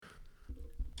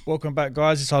Welcome back,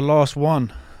 guys. It's our last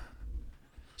one.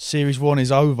 Series 1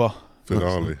 is over.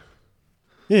 Finale.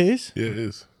 Yeah, it is. Yeah, it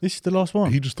is. This is the last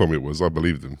one. He just told me it was. I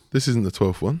believed him. This isn't the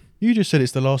 12th one. You just said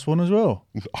it's the last one as well.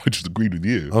 I just agreed with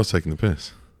you. I was taking the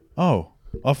piss. Oh,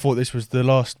 I thought this was the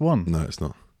last one. No, it's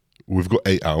not. We've got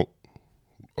 8 out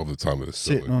of the time of this.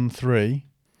 Sitting on 3.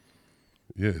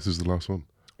 Yeah, this is the last one.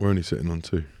 We're only sitting on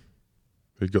 2.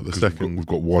 We've got the 'Cause second. We've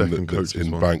got one second that's coach's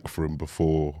in one. bank from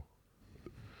before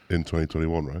in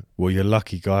 2021, right? Well, you're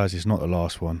lucky, guys. It's not the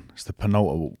last one. It's the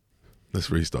penultimate Let's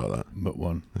restart that.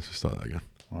 one. Let's just start that again.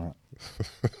 All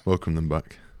right. Welcome them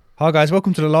back. Hi, guys.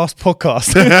 Welcome to the last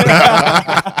podcast.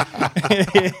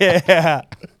 Yeah.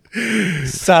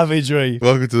 Savagery.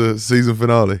 Welcome to the season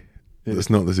finale. Yeah. It's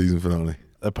not the season finale.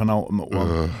 The penultimate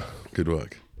one. Good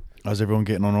work. How's everyone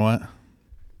getting on all right?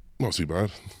 Not too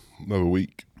bad. Another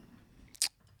week.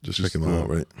 Just Just, checking my heart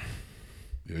rate.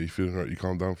 Yeah, you feeling right? You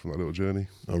calm down from that little journey?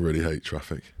 I really hate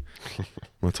traffic.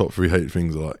 My top 3 hate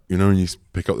things are like, you know when you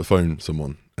pick up the phone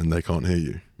someone and they can't hear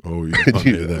you? Or you can't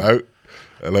hear them. Hello?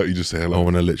 Hello, you just say I hello.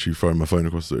 want to literally throw my phone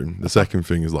across the room. The second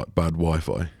thing is like bad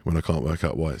Wi-Fi when I can't work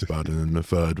out why it's bad. And then the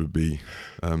third would be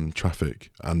traffic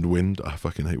and wind. I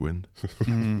fucking hate wind.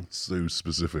 So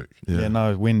specific. Yeah,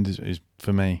 no, wind is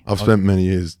for me. I've spent many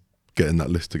years getting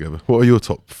that list together. What are your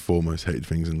top 4 most hated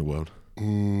things in the world?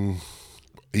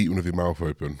 Eating with your mouth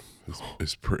open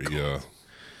is pretty.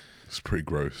 It's pretty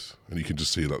gross, and you can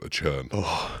just see like the churn,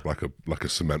 like a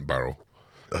cement barrel.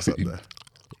 That's up there.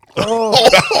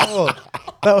 Oh,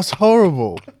 that was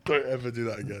horrible. Don't ever do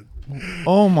that again.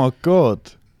 Oh my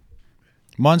God.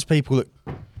 Mine's people that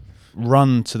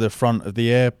run to the front of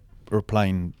the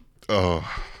aeroplane, Oh,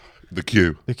 the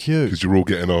queue the queue. because you're all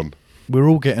getting on. We're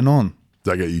all getting on.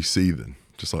 Does that get you seething?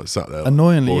 Just like sat there.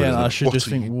 Annoyingly, bored, yeah. isn't I it? should What just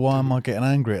are think, you why am I getting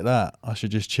angry at that? I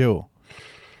should just chill.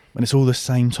 And it's all the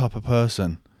same type of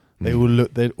person. They all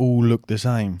look the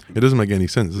same. It doesn't make any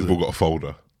sense, does They've it? all got a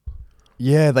folder.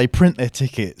 Yeah, they print their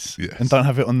tickets Yes. and don't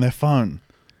have it on their phone.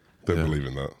 Don't Yeah. believe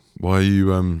in that. Why are you,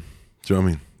 do you know what I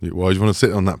mean? Why do you want to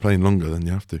sit on that plane longer than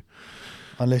you have to?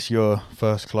 Unless you're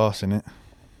first class in it.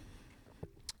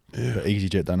 Yeah. But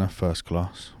EasyJet don't have first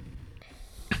class.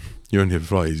 You only ever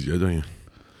fly EasyJet, don't you?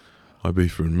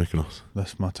 Ibiza and Mykonos.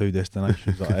 That's my 2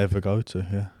 destinations that I ever go to,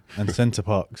 yeah. And Centre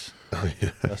Parks. Oh,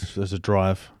 yeah. That's a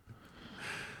drive.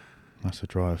 That's a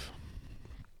drive.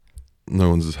 No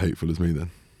one's as hateful as me then.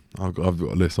 I've got a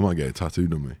list. I might get it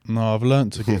tattooed on me. No, I've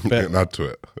learnt to get Get better. an add to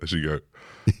it as you go.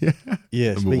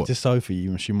 Yeah, Number speak what? to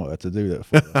Sophie. She might have to do that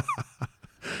for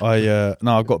you.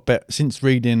 I've got better since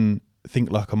reading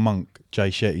Think Like a Monk, Jay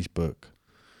Shetty's book.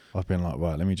 I've been like,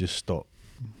 right, let me just stop.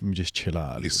 Let me just chill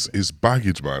out a little bit. It's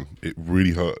baggage, man. It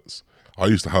really hurts. I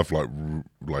used to have like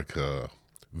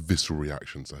visceral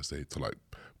reactions, I say, to like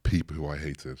people who I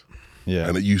hated, Yeah,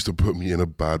 and it used to put me in a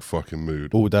bad fucking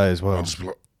mood. all day as well. I'd just be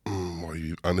like, why are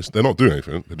you? And they're not doing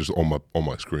anything. They're just on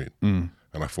my screen. And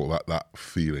I thought that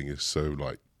feeling is so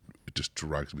like it just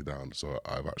drags me down. So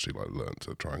I've actually like learned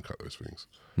to try and cut those things.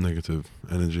 Negative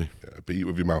energy. Yeah, but eat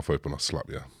with your mouth open, I'll slap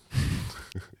you.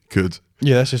 Good.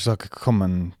 Yeah, that's just like a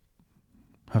common.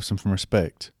 Have some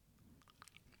respect.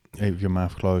 Eat with your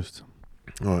mouth closed.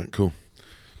 All right, cool.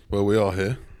 Well, we are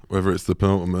here. Whether it's the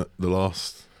penultimate, the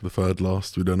last, the third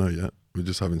last, we don't know yet. We're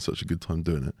just having such a good time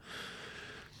doing it.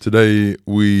 Today,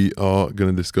 we are going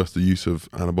to discuss the use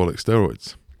of anabolic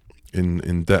steroids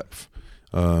in depth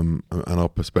and our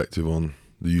perspective on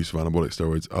the use of anabolic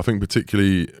steroids. I think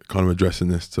particularly kind of addressing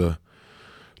this to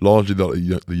largely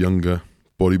the younger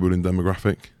bodybuilding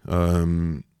demographic.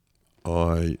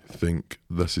 I think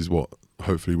this is what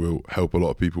hopefully will help a lot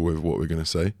of people with what we're going to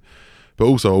say, but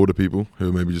also older people who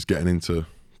are maybe just getting into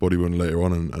bodybuilding later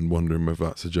on and wondering whether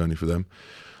that's a journey for them.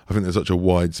 I think there's such a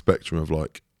wide spectrum of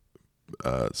like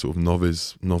sort of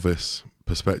novice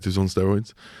perspectives on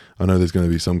steroids. I know there's going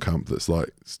to be some camp that's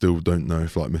like still don't know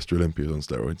if like Mr. Olympia is on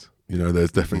steroids. You know,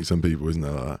 there's definitely some people, isn't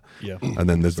there, like that? Yeah. And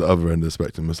then there's the other end of the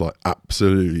spectrum. It's like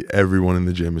absolutely everyone in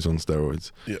the gym is on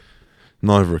steroids. Yeah.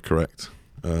 Neither are correct.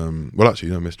 Well, actually,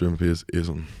 no, Mr. Olympia is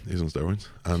on steroids,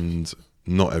 and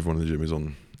not everyone in the gym is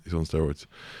on steroids.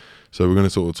 So we're going to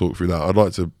sort of talk through that. I'd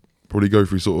like to probably go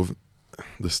through sort of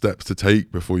the steps to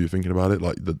take before you're thinking about it,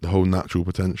 like the whole natural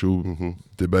potential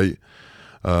debate,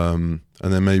 and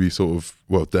then maybe sort of,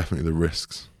 well, definitely the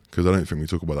risks, because I don't think we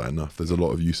talk about that enough. There's a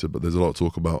lot of use, but there's a lot of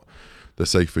talk about the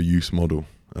safer use model,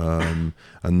 and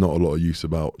not a lot of use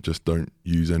about just don't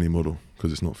use any model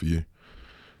because it's not for you.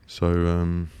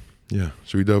 So yeah,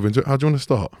 should we delve into it? How do you want to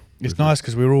start? It's nice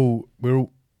because we're all.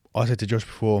 I said to Josh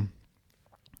before,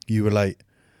 you were late,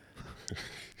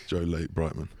 Joe Late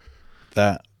Brightman.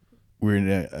 that we're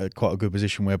in quite a good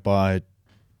position whereby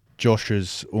Josh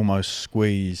has almost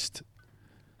squeezed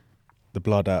the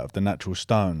blood out of the natural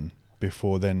stone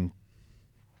before then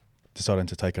deciding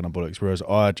to take anabolics, whereas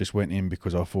I just went in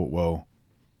because I thought, well,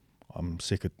 I'm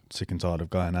sick and tired of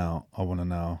going out.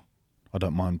 I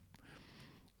don't mind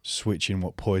switching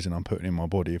what poison I'm putting in my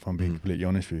body, if I'm being completely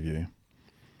honest with you.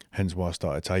 Hence why I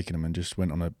started taking them and just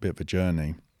went on a bit of a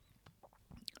journey.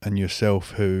 And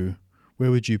yourself, where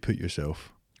would you put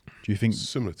yourself? Do you think?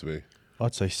 Similar to me.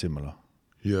 I'd say similar.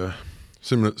 Yeah,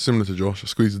 similar to Josh. I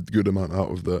squeezed a good amount out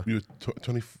of the. You were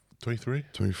 23?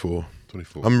 24.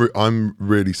 24. I'm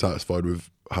really satisfied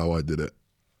with how I did it,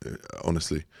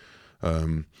 honestly.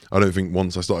 I don't think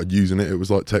once I started using it, it was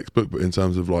like textbook, but in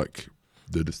terms of like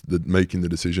the making the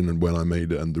decision and when I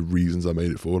made it and the reasons I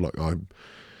made it for, like I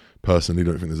personally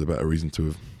don't think there's a better reason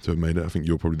to have made it. I think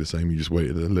you're probably the same. You just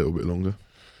waited a little bit longer.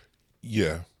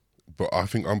 Yeah, but I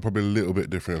think I'm probably a little bit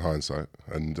different in hindsight.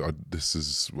 And I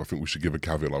think we should give a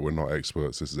caveat, like we're not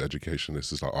experts. This is education.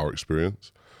 This is like our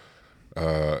experience.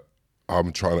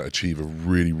 I'm trying to achieve a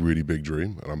really, really big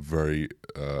dream, and I'm very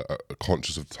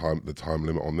conscious of the time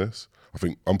limit on this. I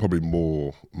think I'm probably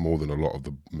more than a lot of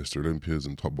the Mr. Olympias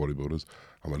and top bodybuilders.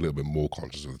 I'm a little bit more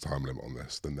conscious of the time limit on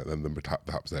this than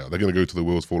perhaps they are. They're going to go till the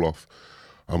wheels fall off.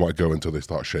 I might go until they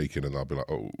start shaking, and I'll be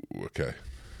like, oh, okay.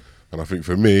 And I think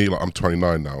for me, like I'm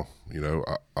 29 now. You know,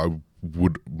 I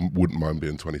wouldn't mind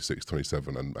being 26,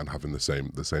 27, and having the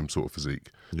same sort of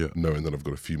physique. Yeah. Knowing that I've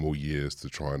got a few more years to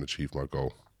try and achieve my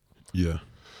goal. Yeah,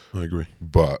 I agree.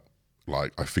 But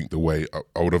like, I think the way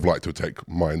I would have liked to take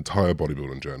my entire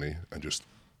bodybuilding journey and just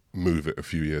move it a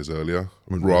few years earlier,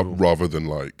 rather than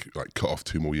like cut off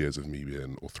 2 more years of me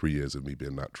being, or 3 years of me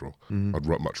being natural. I'd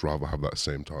much rather have that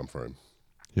same time frame.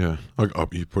 Yeah,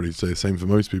 you'd probably say the same for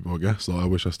most people, I guess. Like, I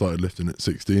wish I started lifting at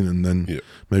 16, and then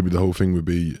maybe the whole thing would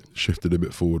be shifted a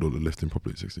bit forward, or the lifting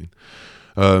properly at 16.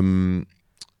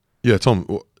 Yeah,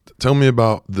 Tom, tell me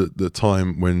about the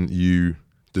time when you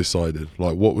decided.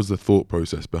 Like, what was the thought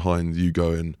process behind you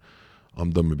going,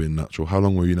 I'm done with being natural? How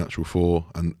long were you natural for?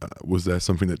 And was there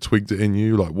something that twigged it in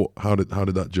you? Like, how did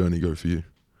that journey go for you?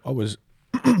 I was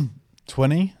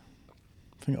 20.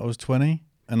 I think I was 20.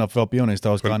 And I'll be honest,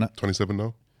 I was going at 27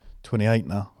 now? 28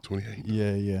 now. 28?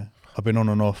 Yeah. I've been on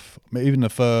and off. Even the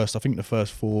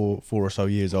first 4 or so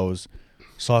years, I was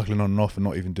cycling on and off and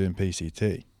not even doing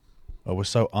PCT. I was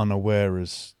so unaware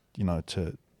as,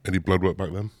 to... Any blood work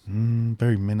back then?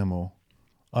 Very minimal.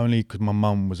 Only because my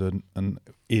mum was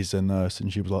is a nurse,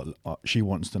 and she was like, she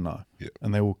wants to know. Yeah.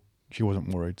 And she wasn't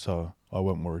worried, so I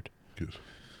wasn't worried. Good.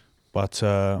 But,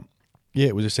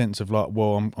 it was a sense of like,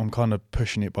 well, I'm kind of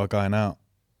pushing it by going out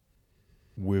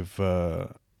with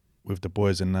the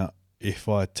boys, and that if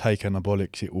I take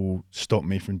anabolics, it will stop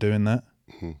me from doing that,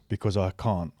 because I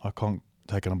can't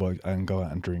take anabolics and go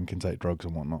out and drink and take drugs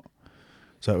and whatnot.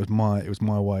 So it was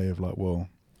my way of like, well,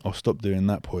 I'll stop doing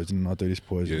that poison and I'll do this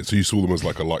poison. Yeah, so you saw them as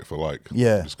like a like for like.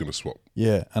 Yeah. I'm just going to swap.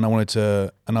 Yeah, and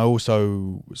I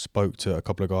also spoke to a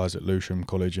couple of guys at Lewisham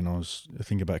College, and I was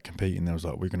thinking about competing. They was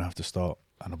like, we're going to have to start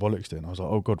anabolics then. I was like,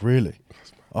 oh God, really?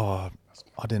 Oh,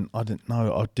 I didn't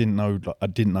know. I didn't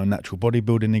know natural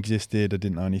bodybuilding existed. I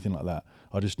didn't know anything like that.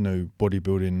 I just knew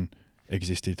bodybuilding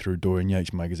existed through Dorian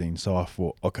Yates magazine. So I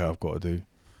thought, okay, I've got to do.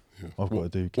 What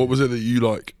was it that you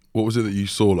like? What was it that you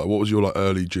saw? Like, what was your like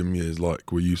early gym years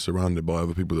like? Were you surrounded by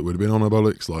other people that would have been on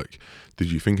anabolics? Like,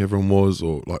 did you think everyone was,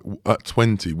 or like at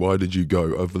 20, why did you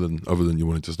go? Other than you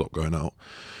wanted to stop going out,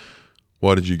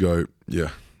 why did you go?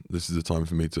 Yeah, this is the time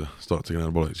for me to start taking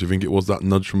anabolics. Do you think it was that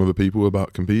nudge from other people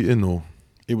about competing, or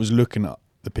it was looking at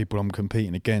the people I'm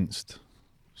competing against?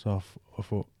 So I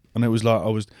thought, and it was like I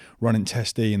was running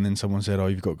Test E, and then someone said, "Oh,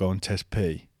 you've got to go on Test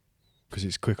P." Because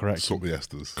it's quicker acting. Swap the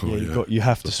esters. Cool, you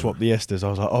have to swap the esters. I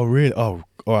was like, oh really? Oh,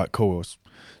 all right, cool. I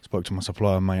spoke to my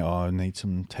supplier, mate. I need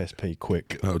some Test P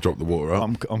quick. That'll drop the water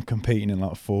out. I'm competing in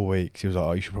like 4 weeks. He was like,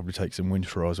 oh, you should probably take some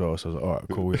Winstrol as well. So I was like, all right,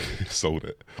 cool. Sold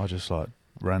it. I just like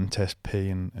ran Test P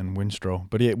and Winstrol.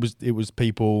 But yeah, it was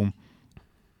people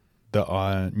that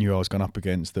I knew I was going up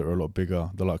against that were a lot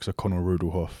bigger. The likes of Conor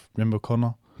Rudelhoff. Remember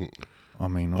Conor? I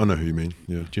mean, I know who you mean.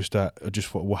 Yeah. I just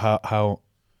thought, well, how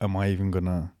am I even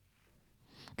gonna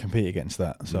compete against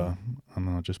that? So and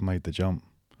then I just made the jump.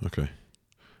 Okay.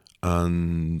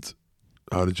 And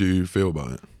how did you feel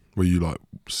about it? Were you like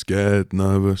scared,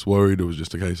 nervous, worried, or was it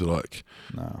just a case of like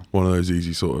one of those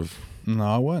easy sort of... No,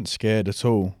 I weren't scared at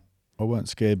all. I weren't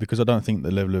scared because I don't think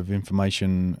the level of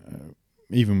information,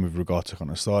 even with regard to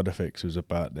kind of side effects, was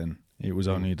about then. It was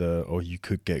only you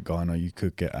could get gyno, you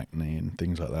could get acne and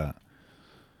things like that.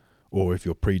 Or if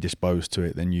you're predisposed to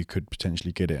it, then you could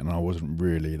potentially get it. And I wasn't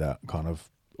really that kind of,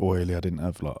 oily. I didn't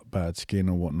have like bad skin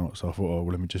or whatnot. So I thought, oh,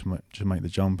 well, let me just make the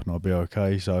jump and I'll be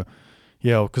okay. So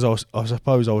yeah, because I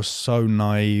suppose I was so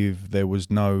naive. There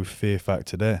was no fear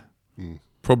factor there.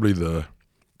 Probably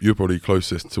you're probably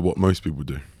closest to what most people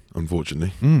do,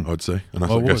 unfortunately, I'd say. And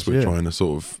that's, I I guess, was, we're yeah. trying to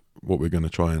sort of, what we're going to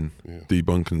try and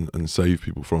debunk and save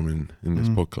people from in this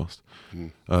podcast.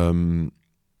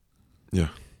 Yeah.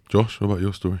 Josh, what about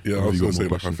your story? Yeah, Have I was you going got to say, more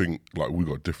like, I questions? think, like, we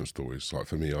got different stories. Like,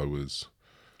 for me, I was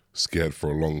scared for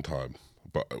a long time,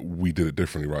 but we did it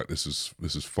differently, right? This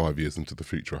is 5 years into the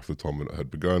future after the tournament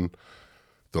had begun.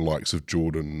 The likes of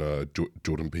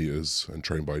Jordan Peters and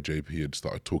Trained by JP had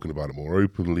started talking about it more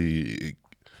openly.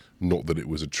 Not that it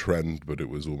was a trend, but it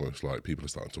was almost like people are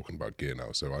starting talking about gear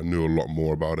now. So I knew a lot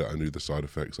more about it. I knew the side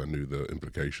effects. I knew the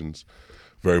implications.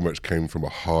 Very much came from a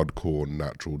hardcore,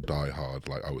 natural, die hard.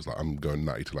 Like, I was like, I'm going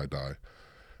natty till I die.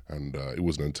 And it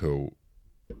wasn't until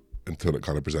it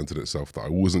kind of presented itself that I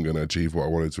wasn't going to achieve what I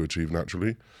wanted to achieve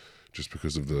naturally, just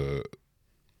because of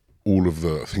all of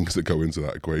the things that go into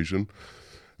that equation.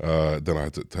 Then I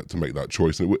had to make that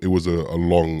choice, and it was a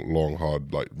long,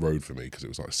 hard like road for me, because it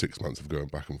was like 6 months of going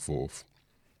back and forth.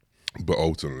 But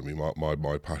ultimately,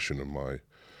 my passion and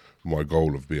my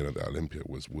goal of being at the Olympia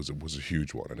was a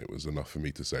huge one, and it was enough for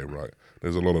me to say, right,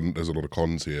 there's a lot of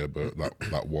cons here, but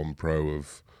that one pro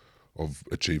of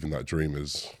achieving that dream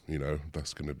is, you know,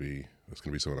 that's gonna be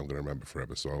something I'm gonna remember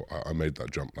forever. So I made that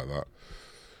jump like that.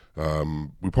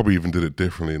 We probably even did it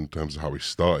differently in terms of how we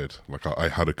started. Like, I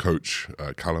had a coach,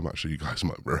 Callum, actually, you guys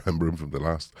might remember him from the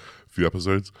last few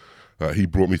episodes. He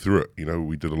brought me through it. You know,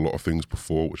 we did a lot of things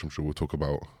before, which I'm sure we'll talk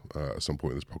about at some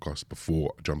point in this podcast,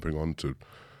 before jumping on to,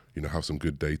 you know, have some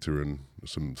good data and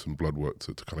some blood work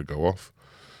to kind of go off.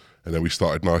 And then we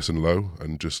started nice and low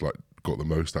and just like got the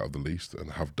most out of the least,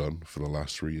 and have done for the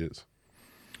last 3 years.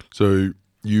 So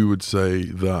you would say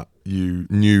that you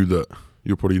knew that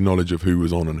your probably knowledge of who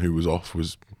was on and who was off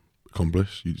was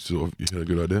accomplished. You had a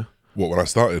good idea. What, when I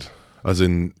started? As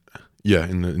in, yeah,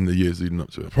 in the years leading up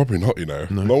to it. Probably not, you know.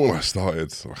 No. Not when I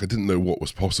started. Like, I didn't know what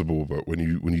was possible, but when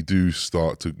you do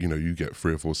start to, you know, you get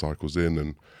 3 or 4 cycles in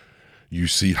and you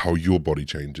see how your body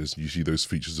changes, you see those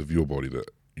features of your body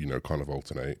that, you know, kind of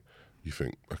alternate, you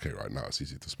think, okay, right, now it's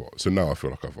easy to spot. So now I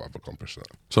feel like I've accomplished that.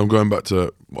 So I'm going back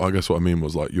to, I guess what I mean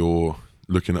was like you're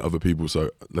looking at other people. So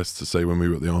let's just say when we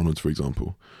were at the Arnolds, for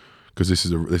example, because this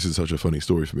is such a funny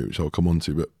story for me, which I'll come on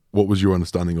to, but what was your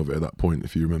understanding of it at that point,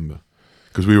 if you remember?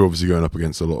 Because we were obviously going up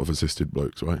against a lot of assisted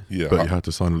blokes, right? Yeah. But you had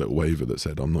to sign a little waiver that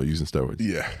said, I'm not using steroids.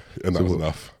 Yeah, and that So was what-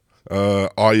 enough.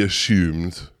 I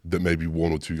assumed that maybe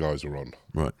 1 or 2 guys were on,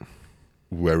 Right.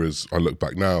 whereas I look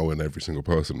back now and every single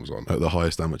person was on At the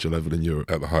highest amateur level in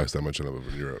Europe. at the highest amateur level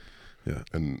in Europe. Yeah.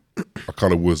 And I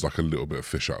kind of was like a little bit of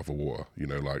fish out of the water, you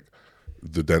know, like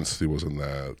the density wasn't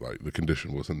there, like the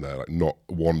condition wasn't there, like not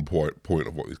one point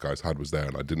of what these guys had was there,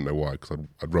 and I didn't know why, because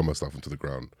I'd run myself into the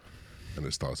ground, and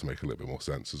it started to make a little bit more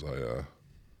sense as I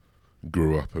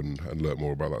grew up and learnt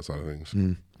more about that side of things.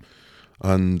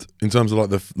 And in terms of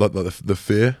like the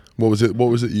fear, what was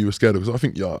it you were scared of? Because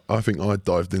I think I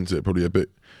dived into it probably a bit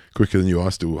quicker than you. I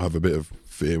still have a bit of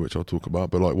fear, which I'll talk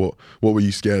about. But like, what were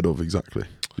you scared of exactly?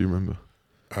 Do you remember?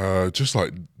 Just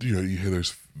like, you know, you hear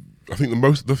those. I think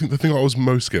the thing I was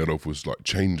most scared of was like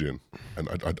changing, and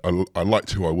I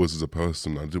liked who I was as a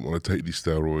person. I didn't want to take these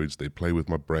steroids. They play with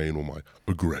my brain or my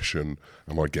aggression,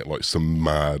 and I get like some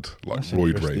mad like That's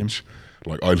roid interesting. rage.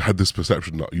 Like, I had this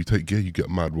perception that you take gear, you get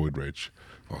mad roid rage.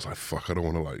 I was like, fuck, I don't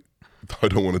want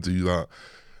to do that.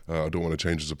 I don't want to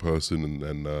change as a person, and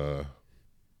then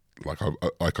like I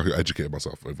educated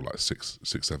myself over like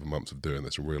 6-7 months of doing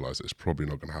this and realised that it's probably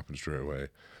not going to happen straight away.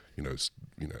 You know,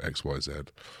 X, Y, Z.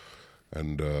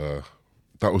 And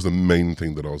that was the main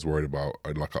thing that I was worried about.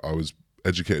 I was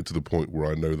educated to the point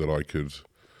where I know that I could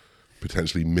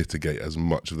potentially mitigate as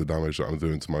much of the damage that I'm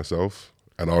doing to myself.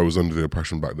 And I was under the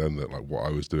impression back then that like what I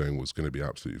was doing was going to be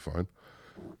absolutely fine.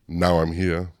 Now I'm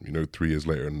here, you know, 3 years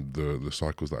later, and the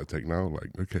cycles that I take now,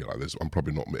 like, okay, like this, I'm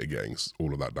probably not mitigating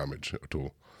all of that damage at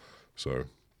all. So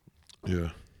Yeah,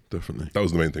 definitely. that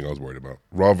was the main thing I was worried about.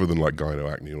 Rather than like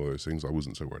gyno acne and all those things, I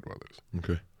wasn't so worried about those.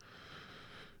 Okay.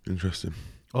 Interesting.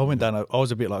 I went down. I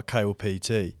was a bit like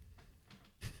KLPT.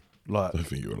 Like, I don't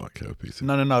think you were like KLPT.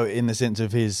 no, in the sense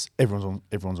of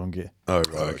everyone's on gear. Oh,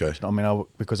 right, okay. I mean,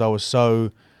 because I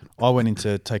went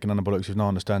into taking anabolics with no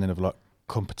understanding of like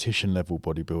competition level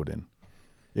bodybuilding.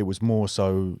 It was more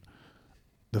so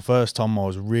the first time I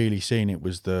was really seeing it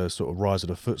was the sort of rise of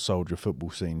the foot soldier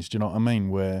football scenes. Do you know what I mean?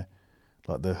 Where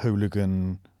like the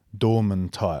hooligan doorman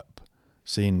type,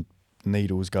 seeing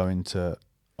needles go into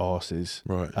arses,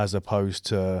 Right. as opposed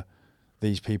to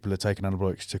these people are taking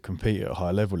anabolics to compete at a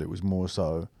high level. It was more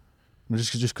so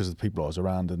just because of the people I was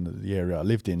around and the area I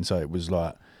lived in. So it was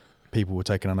like people were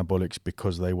taking anabolics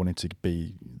because they wanted to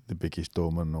be the biggest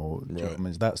doorman, or do you know what I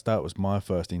mean? That was my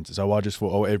first into. So I just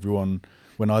thought, everyone.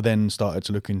 When I then started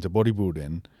to look into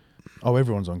bodybuilding,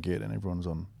 everyone's on gear. Then everyone's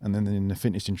on, and then in the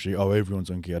fitness industry,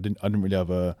 everyone's on gear. I didn't really have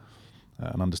an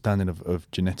understanding of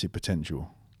genetic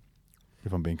potential,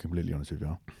 if I'm being completely honest with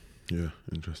you. Yeah,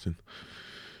 interesting.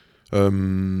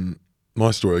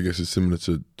 My story, I guess, is similar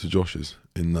to Josh's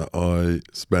in that I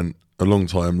spent a long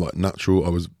time like natural. I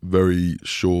was very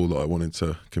sure that I wanted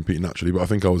to compete naturally, but I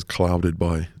think I was clouded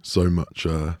by so much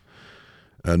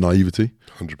naivety.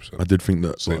 100%. I did think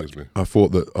that. Same like, as me. I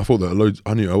thought that loads.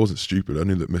 I knew I wasn't stupid. I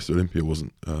knew that Mr. Olympia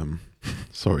wasn't.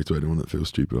 Sorry to anyone that feels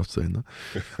stupid after saying that.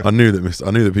 I knew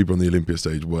that people on the Olympia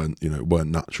stage weren't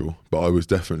natural, but I was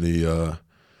definitely.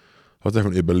 I was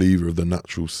definitely a believer of the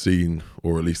natural scene,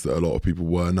 or at least that a lot of people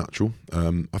were natural.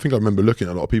 I think I remember looking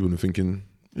at a lot of people and thinking,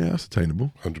 yeah, that's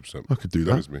attainable. 100%. I could do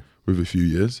That that is me. with a few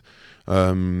years.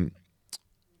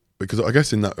 Because I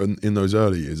guess in those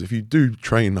early years, if you do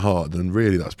train hard, then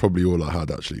really that's probably all I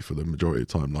had actually for the majority of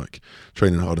the time, like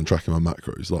training hard and tracking my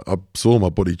macros. Like I saw my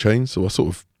body change, so I sort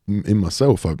of, in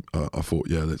myself, I thought,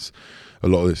 yeah, that's a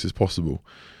lot of this is possible.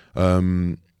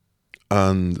 And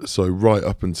so right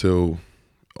up until...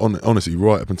 honestly,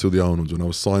 right up until the Arnolds, when I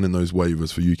was signing those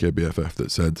waivers for UK BFF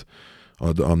that said,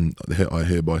 I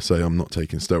hereby say I'm not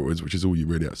taking steroids, which is all you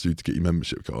really have to do to get your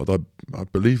membership card. I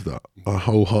believed that. I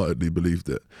wholeheartedly believed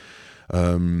it.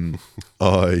 I went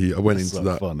That's into so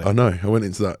that. funny. I know. I went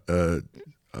into that.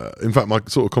 In fact, my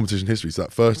sort of competition history. So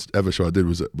that first ever show I did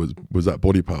was that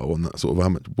Body Power on that sort of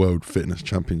amateur World Fitness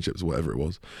Championships or whatever it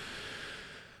was.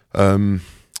 And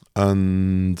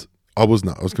I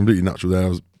was completely natural there. I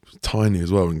was tiny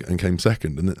as well and came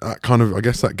second, and that kind of, I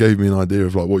guess that gave me an idea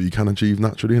of like what you can achieve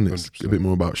naturally, and it's 100%. a bit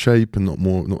more about shape and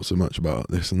not so much about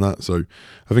this and that. So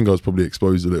I think I was probably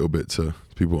exposed a little bit to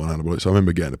people on anabolics. So I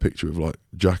remember getting a picture of like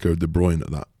Jacko De Bruyne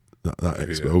at that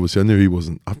expo. Yeah. Obviously I knew he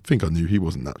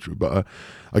wasn't natural, but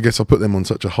I guess I put them on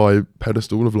such a high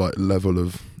pedestal of like level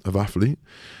of athlete.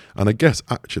 And I guess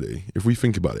actually, if we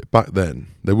think about it, back then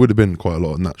there would have been quite a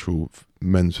lot of natural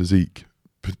men's physique.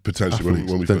 Potentially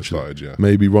when we first started, yeah.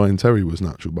 Maybe Ryan Terry was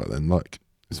natural back then. Like,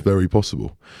 it's very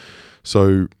possible.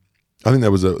 So I think there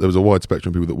was a wide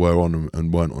spectrum of people that were on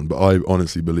and weren't on. But I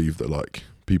honestly believe that like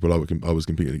people I was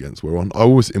competing against were on. I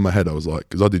always, in my head, I was like,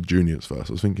 because I did juniors first,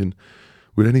 I was thinking,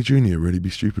 would any junior really be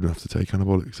stupid enough to take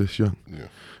anabolics this young? Yeah.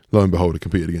 Lo and behold, I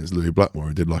competed against Louis Blackmore,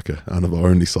 who did like a Anavar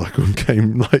only cycle and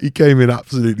came in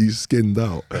absolutely skinned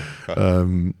out. I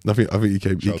think he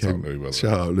came. Shout out Louis, by the way.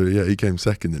 Shout out Louis. Yeah, he came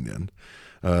second in the end.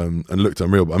 And looked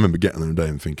unreal, but I remember getting on the day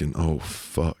and thinking, oh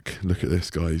fuck, look at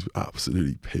this guy, he's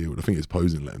absolutely peeled. I think his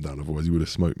posing let him down, otherwise he would have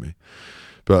smoked me.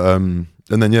 But and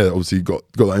then yeah, obviously got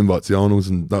that invite to the Arnolds,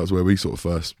 and that was where we sort of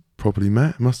first properly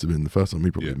met. It must have been the first time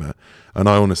we probably met. And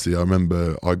I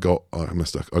remember I got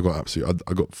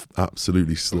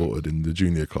absolutely slaughtered in the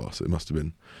junior class. It must have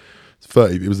been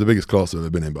 30. It was the biggest class I've ever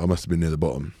been in, but I must have been near the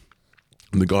bottom.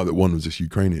 And the guy that won was this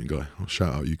Ukrainian guy. I'll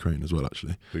shout out Ukraine as well,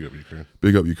 actually. Big up Ukraine.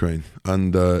 Big up Ukraine.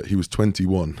 And he was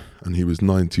 21 and he was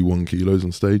 91 kilos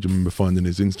on stage. I remember finding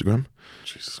his Instagram.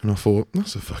 Jesus. And I thought,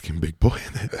 that's a fucking big boy,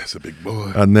 isn't it? That's a big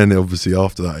boy. And then obviously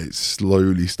after that, it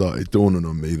slowly started dawning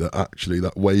on me that actually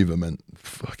that waiver meant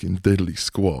fucking diddly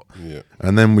squat. Yeah.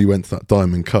 And then we went to that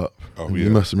Diamond Cup. Oh, and yeah. You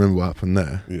must remember what happened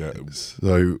there. Yeah.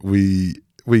 So we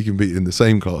competed in the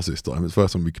same class this time. It's the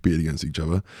first time we competed against each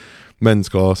other. Men's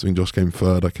class, I mean, Josh came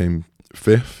third, I came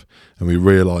fifth, and we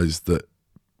realised that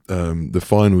the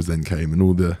finals then came and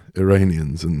all the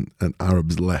Iranians and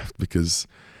Arabs left because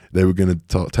they were going to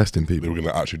start testing They people. were going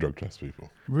to actually drug test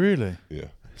people. Really? Yeah.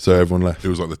 So everyone left. It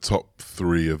was like the top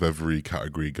 3 of every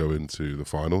category go into the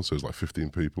final. So it was like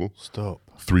 15 people. Stop.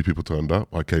 3 people turned up.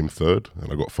 I came third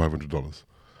and I got $500.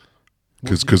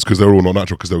 Because they were all not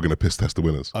natural because they were going to piss test the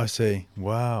winners. I see.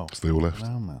 Wow. So they all left.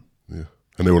 Wow, man. Yeah.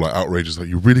 And they were like outrageous. Like,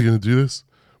 you're really going to do this?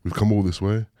 We've come all this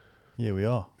way? Yeah, we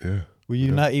are. Yeah. Were you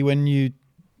Yeah. natty when you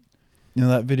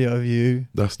that video of you?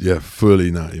 That's,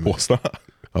 fully natty. Man. What's that?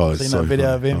 Oh, it's Seen so that video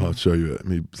funny. of him? I'll show you it. I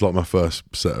mean, it's like my first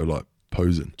set of like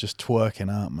posing. Just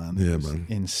twerking out, man. Yeah, It was man.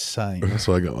 Insane. That's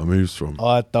where I get my moves from.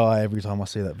 I die every time I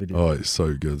see that video. Oh, it's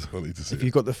so good. I need to see If it.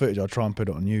 you've got the footage, I'll try and put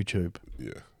it on YouTube.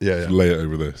 Yeah. Yeah, Just lay it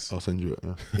over this. I'll send you it.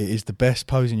 Yeah. It is the best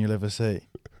posing you'll ever see.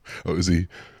 Oh, is he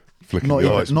flicking Not the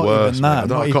even- eyes? not worse, even man.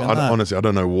 that, I not can't- even that. honestly, I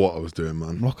don't know what I was doing,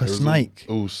 man. Like a There was snake.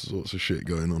 All sorts of shit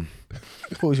going on. I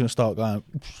thought he was going to start going.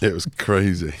 It was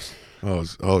crazy. I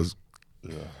was That's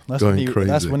Going when he, crazy.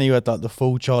 That's when he had like the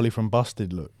full Charlie from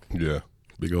Busted look. Yeah.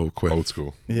 Big old quiff. Old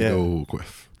school. Big Yeah. old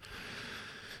quiff.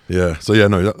 Yeah. So yeah,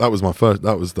 no, that was my first.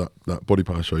 That was that body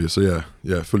power show. So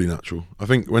yeah, fully natural. I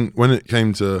think when it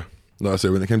came to, like I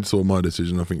said, when it came to sort of my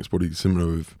decision, I think it's probably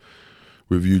similar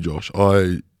with you, Josh.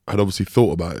 I had obviously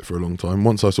thought about it for a long time.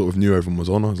 Once I sort of knew everyone was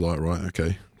on, I was like, right,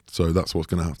 okay, so that's what's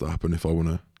going to have to happen if I want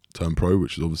to turn pro,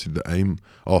 which is obviously the aim.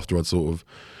 After I'd sort of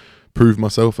proved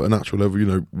myself at a natural level, you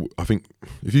know, I think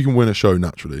if you can win a show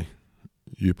naturally,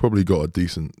 you've probably got a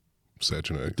decent Set of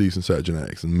genetics. set of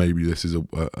genetics, and maybe this is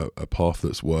a path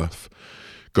that's worth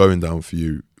going down for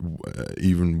you,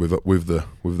 even with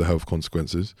the health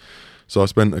consequences. So I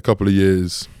spent a couple of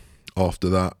years after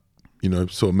that, you know,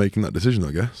 sort of making that decision.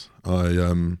 I guess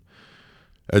I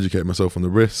educated myself on the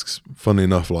risks. Funnily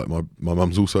enough, like my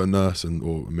mum's also a nurse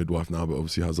or a midwife now, but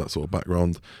obviously has that sort of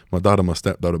background. My dad and my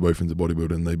stepdad are both into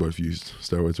bodybuilding. They both used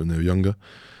steroids when they were younger,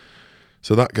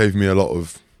 so that gave me a lot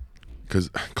of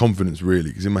confidence, really,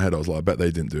 because in my head I was like, I bet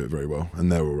they didn't do it very well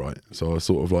and they're all right, so I was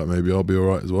sort of like, maybe I'll be all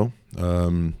right as well.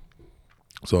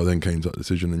 So I then came to that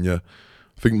decision, and yeah,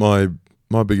 I think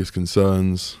my biggest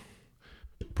concerns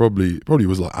probably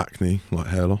was like acne, like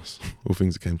hair loss, all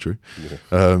things that came true.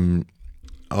 Yeah.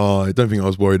 I don't think I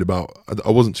was worried about,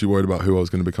 I wasn't too worried about who I was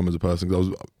going to become as a person, because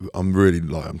I'm really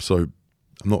like, I'm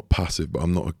not passive, but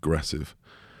I'm not aggressive.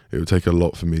 It would take a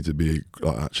lot for me to be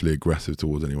like actually aggressive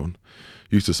towards anyone.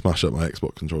 Used to smash up my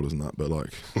Xbox controllers and that, but like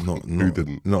not Who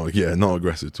didn't? not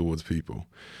aggressive towards people.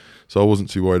 So I wasn't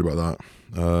too worried about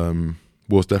that.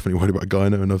 Was definitely worried about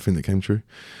gyno, another thing that came true.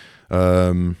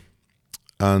 And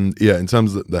yeah, in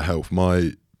terms of the health,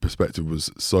 my perspective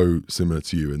was so similar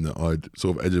to you in that I'd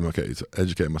sort of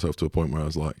educate myself to a point where I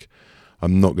was like,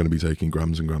 I'm not going to be taking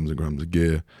grams and grams and grams of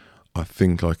gear. I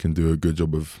think I can do a good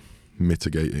job of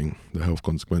mitigating the health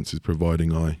consequences,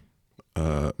 providing I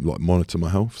like monitor my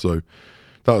health. So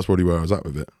that was probably where I was at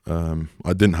with it.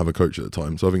 I didn't have a coach at the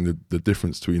time, so I think the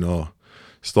difference between our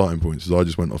starting points is I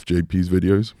just went off JP's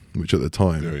videos, which at the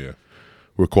time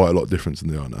were quite a lot different than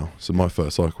they are now. So my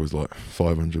first cycle was like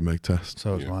 500 meg test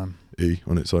So was mine. E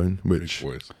on its own, which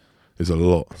Boys. is a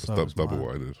lot. So was Double mine.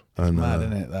 what I did. And Mad,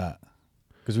 isn't it, that?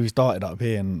 Because we started up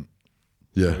here and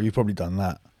yeah, you've probably done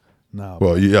that now.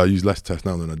 well, yeah, I use less tests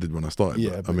now than I did when I started.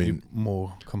 yeah, but I mean,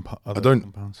 more other don't-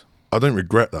 compounds. I don't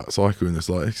regret that cycle in this,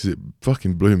 like, because it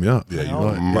fucking blew me up. Yeah, you Oh,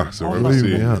 were like, massive. I I was remember like-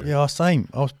 seeing Yeah. you. Yeah, same.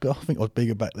 I think I was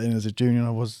bigger back then as a junior. And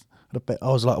I was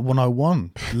like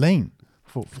 101 lean.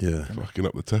 I thought, Yeah, Fucking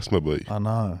up the test, my boy. I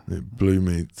know. it blew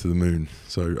me to the moon.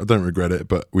 So I don't regret it,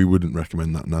 but we wouldn't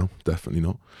recommend that now. Definitely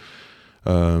not.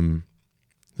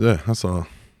 Yeah, that's our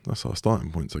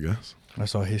starting points, I guess.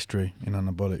 That's our history in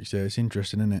anabolics. Yeah, it's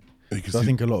interesting, isn't it? You can So I see-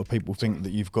 think a lot of people think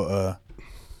that you've got to.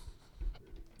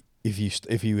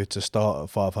 If you were to start at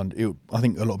 500, I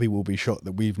think a lot of people will be shocked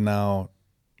that we've now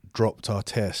dropped our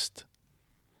test.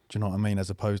 Do you know what I mean? As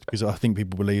opposed, because I think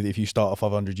people believe that if you start at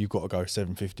 500, you've got to go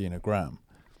 750 in a gram.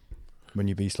 When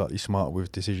you be slightly smarter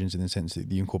with decisions in the sense that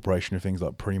the incorporation of things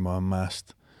like Primo and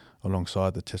Mast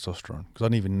alongside the testosterone. Because I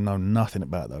didn't even know nothing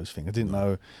about those things. I didn't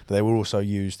know that they were also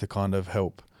used to kind of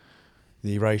help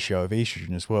the ratio of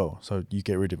estrogen as well. So you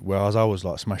get rid of, whereas I was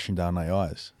like smashing down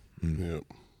AIs. Yeah. Do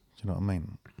you know what I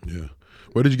mean? Yeah.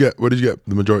 Where did you get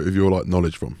the majority of your like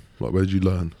knowledge from? Like, where did you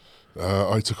learn?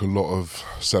 I took a lot of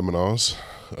seminars.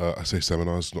 I say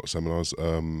seminars, not seminars.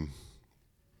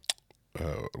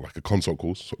 Like a consult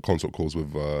calls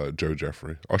with Joe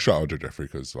Jeffrey. I'll shout out Joe Jeffrey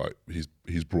because like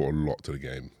he's brought a lot to the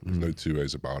game. There's no two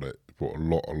ways about it. Brought a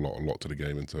lot to the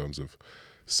game in terms of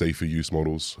safer use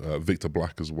models. Victor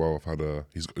Black as well.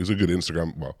 He's a good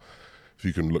Instagram. Well, if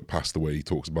you can look past the way he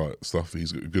talks about stuff,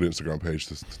 he's got a good Instagram page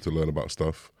to learn about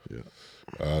stuff. Yeah.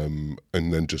 And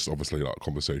then just obviously like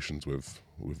conversations with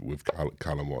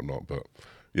Cal and whatnot. But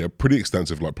yeah, pretty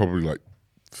extensive. Like probably like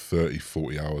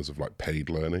 30-40 hours of like paid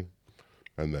learning.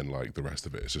 And then like the rest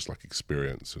of it is just like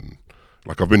experience, and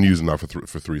like I've been using that for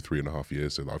 3.5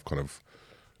 years. So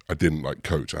I didn't like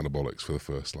coach anabolics for the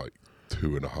first like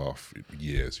 2.5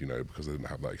 years, you know, because I didn't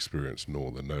have that experience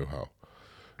nor the know-how,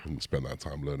 and spend that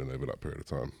time learning over that period of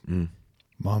time.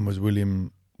 Mine was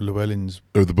William Llewellyn's.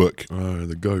 Oh, the book. Oh,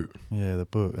 the goat. Yeah, the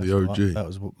book. The OG. That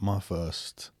was my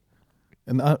first,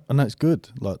 and that's good.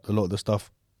 Like a lot of the stuff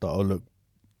that I'll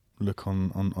look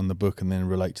on the book and then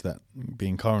relate to that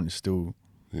being current is still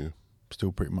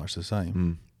pretty much the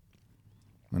same.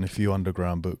 And a few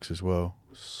underground books as well.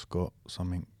 Scott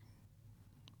something,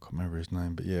 can't remember his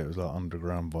name, but yeah, it was like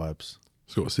underground vibes.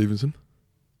 Scott Stevenson,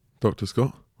 Dr.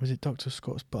 Scott. Was it Dr.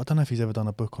 Scott's? But I don't know if he's ever done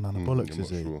a book on anabolics. I'm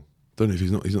Is not he? sure. Don't know if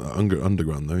he's not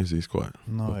underground though. He's quite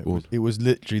No, off board. it was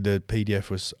literally the PDF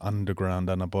was underground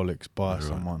anabolics by Right.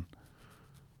 someone,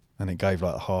 and it gave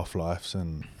like half-lives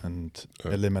and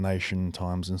elimination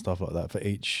times and stuff like that for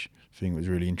each thing. It was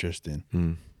really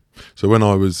interesting. So when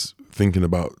I was thinking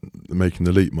about making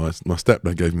the leap, my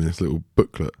stepdad gave me this little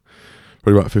booklet,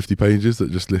 probably about 50 pages,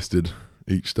 that just listed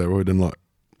each steroid and like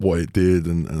what it did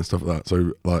and stuff like that.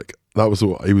 So like that was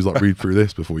what he was like, read through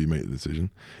this before you make the decision.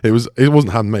 It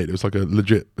wasn't handmade. It was like a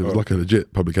legit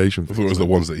publication. I thought it was the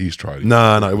ones that he's tried.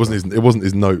 No, it wasn't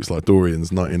his notes like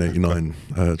Dorian's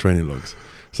 1989 training logs.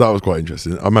 So that was quite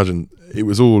interesting. I imagine it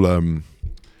was all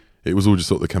just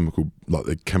sort of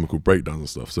the chemical breakdowns and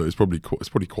stuff. So it's probably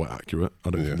quite accurate. I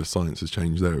don't think the science has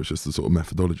changed there. It's just the sort of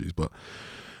methodologies. But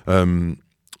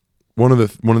one of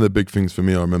the big things for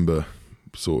me, I remember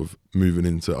sort of moving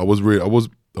into. I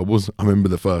remember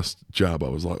the first jab. I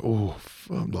was like, oh,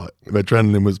 like the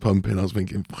adrenaline was pumping. I was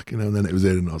thinking, fucking hell. And then it was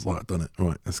in, and I was like, I've done it. All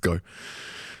right, let's go.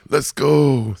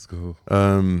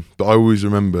 But I always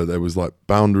remember there was like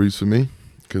boundaries for me,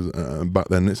 because back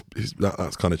then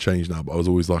that's kind of changed now. But I was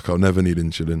always like, I'll never need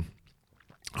insulin.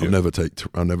 I'll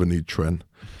never need tren,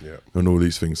 and all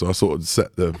these things. So I sort of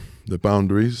set the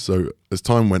boundaries. So as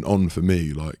time went on for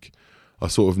me, like I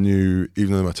sort of knew,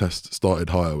 even though my test started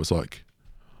high, I was like,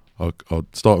 I'll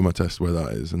start with my test where that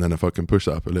is, and then if I can push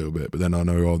that up a little bit, but then I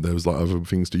know there was like other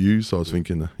things to use. So I was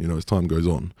thinking, as time goes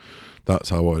on,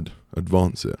 that's how I'd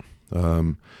advance it.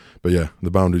 But yeah, the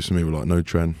boundaries for me were like no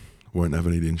tren, won't ever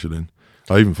need insulin.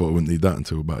 I even thought I wouldn't need that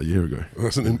until about a year ago.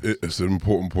 It's an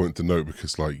important point to note,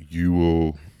 because like you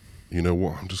will, you know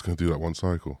what, I'm just going to do that one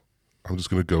cycle. I'm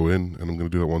just going to go in and I'm going to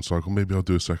do that one cycle. Maybe I'll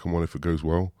do a second one if it goes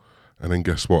well. And then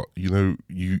guess what? Your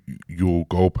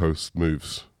goalpost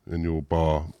moves and your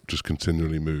bar just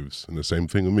continually moves. And the same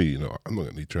thing with me, I'm not going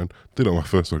to need tren. Did it on my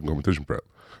first second competition prep.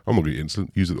 I'm not going to get insulin.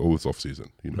 Use it all this off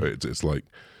season. It's like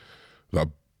that.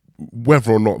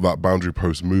 Whether or not that boundary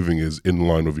post moving is in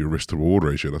line with your risk to reward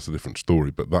ratio, that's a different story.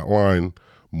 But that line,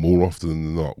 more often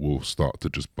than not, will start to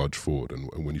just budge forward. And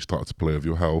when you start to play with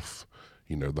your health,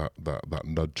 that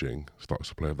nudging starts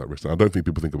to play with that risk. And I don't think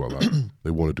people think about that. They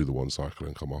want to do the one cycle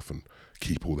and come off and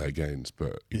keep all their gains.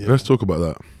 But let's talk about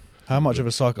that. How much of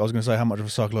a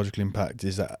psychological impact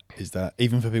is that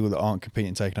even for people that aren't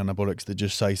competing, taking anabolics, that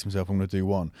just say to themselves, I'm going to do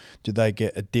one? Do they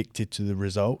get addicted to the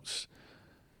results?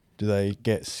 Do they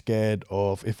get scared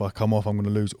of, if I come off, I'm going to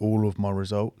lose all of my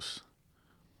results?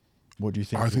 What do you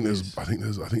think? I think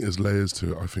there's layers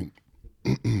to it. I think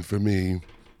for me,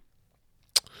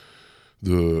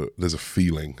 there's a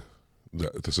feeling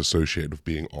that's associated with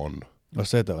being on. I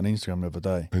said that on Instagram the other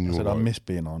day. I said, I miss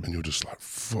being on. And you're just like,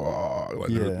 fuck.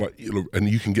 And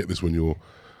you can get this when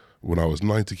I was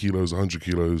 90 kilos, 100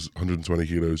 kilos, 120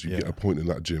 kilos, you get a point in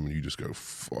that gym and you just go,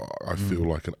 fuck, I feel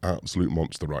like an absolute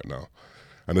monster right now.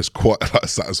 And it's quite a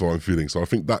satisfying feeling. So I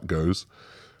think that goes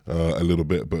a little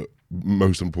bit, but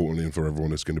most importantly, and for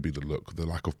everyone, it's going to be the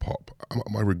lack of pop.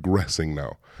 Am I regressing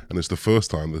now? And it's the first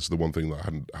time, this is the one thing that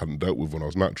I hadn't dealt with when I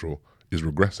was natural, is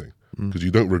regressing. Because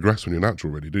you don't regress when you're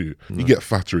natural already, do you? No. You get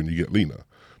fatter and you get leaner,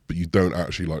 but you don't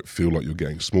actually like feel like you're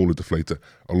getting smaller, deflated,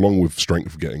 along with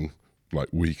strength getting like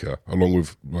weaker, along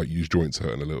with like your joints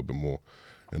hurting a little bit more.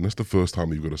 And that's the first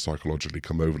time you've got to psychologically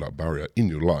come over that barrier in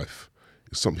your life.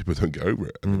 Some people don't get over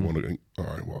it, and they want to go, all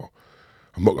right, well,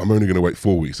 I'm only going to wait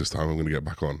 4 weeks this time. I'm going to get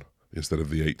back on instead of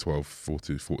the 8, 12,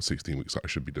 14, 16 weeks that I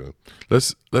should be doing.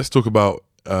 Let's talk about,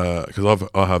 because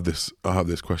I have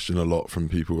this question a lot from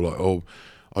people like, oh,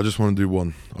 I just want to do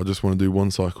one. I just want to do one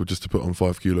cycle just to put on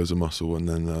 5 kilos of muscle, and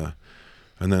then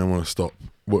I want to stop.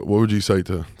 What would you say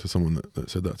to someone that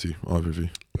said that to you, either of you?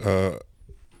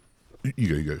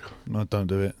 You go. No, don't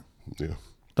do it. Yeah,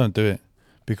 don't do it,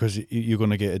 because you're going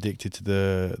to get addicted to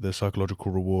the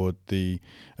psychological reward, the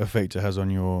effect it has on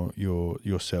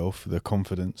yourself, the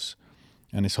confidence,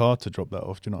 and it's hard to drop that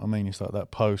off. Do you know what I mean? It's like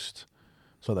that post,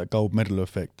 it's like that gold medal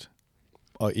effect.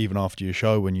 Even after your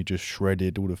show, when you just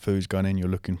shredded, all the food's going in, you're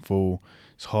looking full.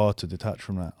 It's hard to detach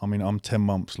from that. I mean, I'm 10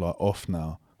 months like off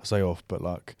now. I say off, but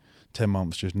like 10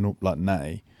 months just not like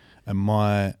natty, and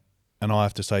I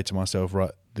have to say to myself, right,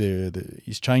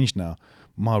 it's changed now.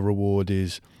 My reward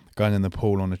is going in the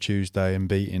pool on a Tuesday and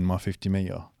beating my 50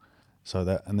 metre. So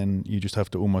that, and then you just have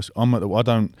to almost. I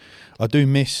do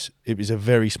miss. It was a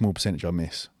very small percentage I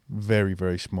miss, very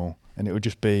very small, and it would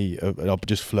just be. I'll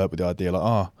just flirt with the idea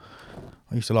like,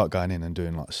 I used to like going in and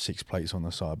doing like 6 plates on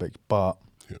the side, but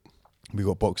we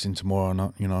got boxing tomorrow,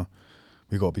 and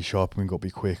we got to be sharp and we got to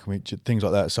be quick, things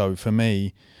like that. So for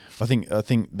me, I think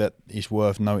that it's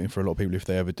worth noting for a lot of people, if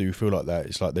they ever do feel like that,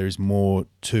 it's like there is more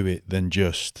to it than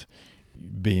just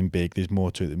being big. There's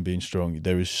more to it than being strong.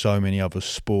 There is so many other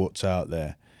sports out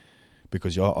there,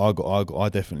 because I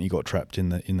definitely got trapped in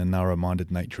the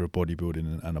narrow-minded nature of bodybuilding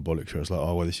and anabolics. Where it's like,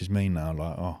 oh well, this is me now.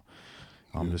 Like, oh,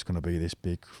 I'm just going to be this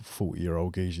big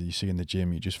 40-year-old geezer you see in the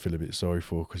gym. You just feel a bit sorry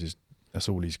for because that's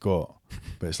all he's got.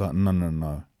 But it's like,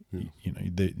 no. Yeah. You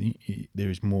know, there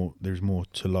is more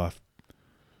to life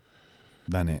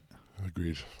than it.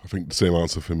 Agreed. I think the same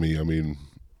answer for me. I mean,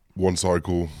 one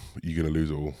cycle, you're going to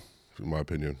lose it all, in my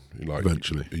opinion. Like,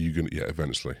 Eventually. Are you going to,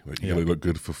 eventually. Like, you're going to look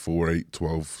good for 4, 8,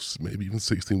 12, maybe even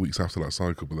 16 weeks after that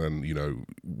cycle. But then, you know,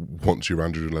 once your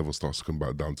androgen level starts to come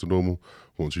back down to normal,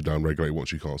 once you down-regulate,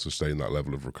 once you can't sustain that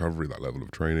level of recovery, that level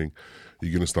of training,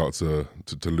 you're going to start to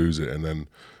lose it. And then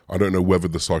I don't know whether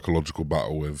the psychological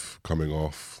battle with coming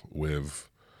off,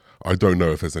 I don't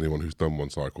know if there's anyone who's done one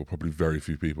cycle, probably very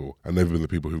few people. And they've been the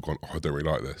people who've gone, oh, I don't really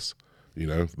like this. You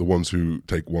know, the ones who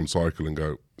take one cycle and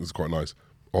go, it's quite nice,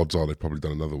 odds are they've probably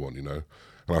done another one, you know.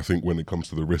 And I think when it comes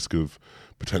to the risk of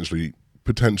potentially,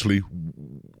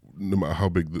 no matter how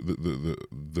big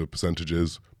the percentage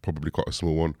is, probably quite a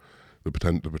small one, the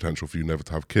potential for you never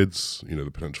to have kids, you know,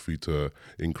 the potential for you to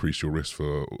increase your risk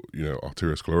for, you know,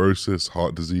 arteriosclerosis,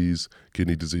 heart disease,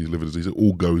 kidney disease, liver disease, it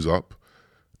all goes up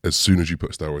as soon as you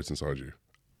put steroids inside you,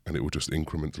 and it will just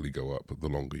incrementally go up the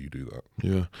longer you do that.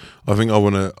 Yeah, I think I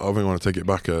want to take it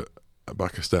back a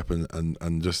step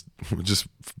and just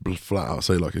flat out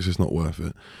say, like, it's just not worth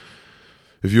it.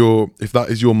 If that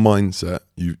is your mindset,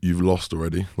 you've lost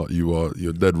already. Like,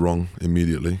 you're dead wrong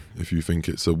immediately. If you think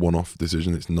it's a one-off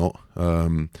decision, it's not.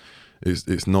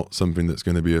 It's not something that's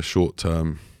going to be a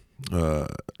short-term,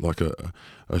 like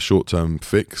a short-term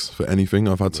fix for anything.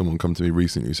 I've had someone come to me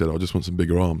recently who said, I just want some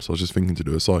bigger arms. So I was just thinking to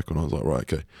do a cycle, and I was like, right,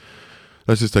 okay,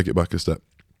 let's just take it back a step.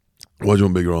 Why do you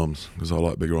want bigger arms? Because I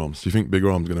like bigger arms. Do you think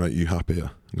bigger arms are going to make you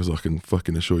happier? Because I can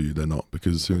fucking assure you they're not.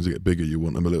 Because as soon as they get bigger, you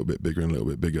want them a little bit bigger and a little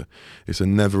bit bigger. It's a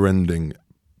never-ending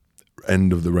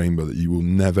end of the rainbow that you will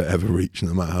never, ever reach,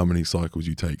 no matter how many cycles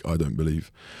you take, I don't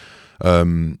believe.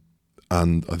 And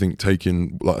I think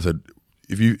taking, like I said,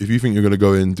 if you think you're going to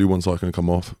go in, do one cycle and come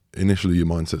off, initially your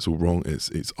mindset's all wrong.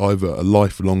 It's either a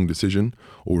lifelong decision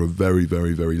or a very,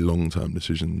 very, very long-term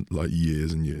decision, like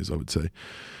years and years, I would say.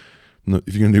 No,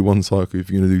 if you're going to do one cycle, if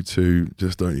you're going to do two,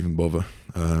 just don't even bother.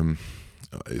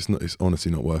 It's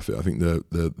honestly not worth it. I think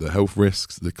the health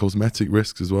risks, the cosmetic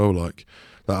risks as well, like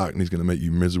that acne is going to make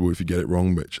you miserable if you get it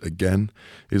wrong, which again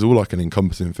is all like an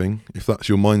encompassing thing. If that's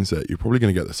your mindset, you're probably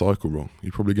going to get the cycle wrong.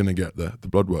 You're probably going to get the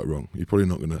blood work wrong. You're probably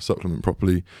not going to supplement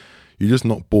properly. You're just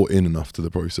not bought in enough to the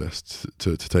process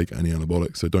to take any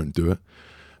anabolics, so don't do it.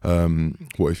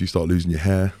 What if you start losing your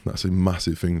hair? That's a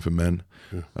massive thing for men.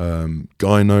 Yeah.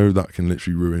 Gyno, that can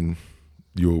literally ruin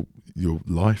your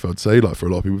life, I'd say, like for a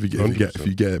lot of people, if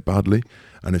you get it badly,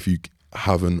 and if you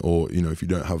haven't, or you know, if you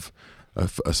don't have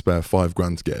a spare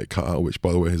 $5,000 to get it cut out, which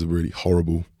by the way is a really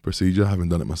horrible procedure, having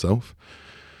done it myself.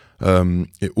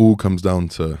 It all comes down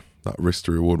to that risk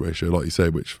to reward ratio, like you say,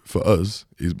 which for us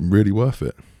is really worth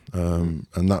it. And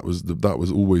that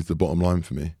was always the bottom line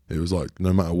for me. It was like,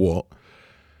 no matter what,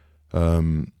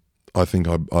 I think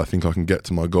I can get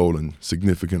to my goal and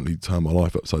significantly turn my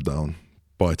life upside down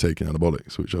by taking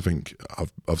anabolics, which I think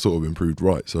I've sort of improved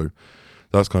right. So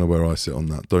that's kind of where I sit on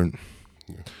that.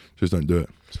 Just don't do it.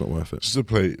 It's not worth it. Just to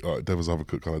play like devil's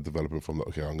advocate, kind of developing from that.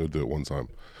 Okay, I'm going to do it one time.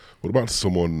 What about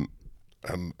someone?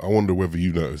 And I wonder whether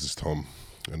you notice this, Tom.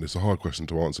 And it's a hard question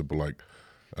to answer, but like,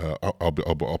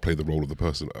 I'll play the role of the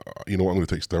person. You know what? I'm going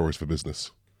to take steroids for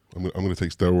business. I'm going to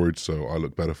take steroids so I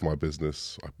look better for my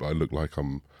business. I look like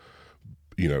I'm,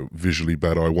 you know, visually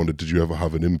better. I wondered, did you ever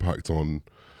have an impact on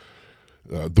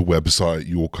the website,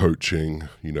 your coaching,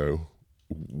 you know,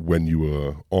 when you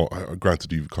were on?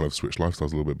 Granted, you've kind of switched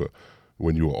lifestyles a little bit, but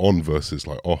when you were on versus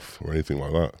like off or anything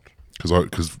like that?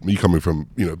 Because me coming from,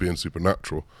 you know, being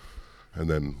supernatural and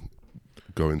then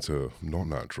going to not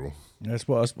natural. That's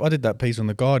what I did that piece on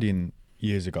The Guardian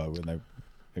years ago when they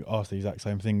asked the exact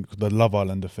same thing, the Love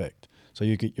Island effect. So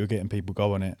you're getting people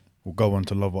go on it or go on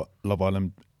to Love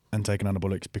Island and taking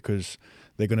anabolics because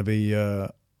they're going to be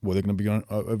they're going to be on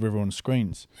over everyone's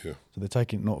screens. Yeah. So they're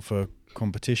taking it not for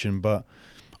competition, but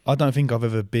I don't think I've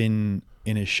ever been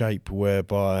in a shape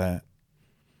whereby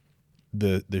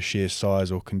the sheer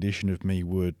size or condition of me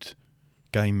would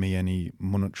gain me any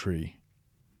monetary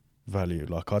value.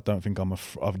 Like I don't think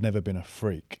I've never been a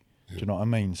freak. Yeah. Do you know what I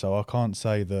mean? So I can't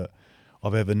say that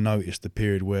I've ever noticed a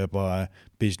period whereby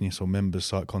business or members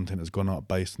site content has gone up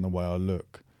based on the way I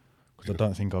look. Because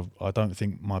I don't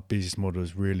think my business model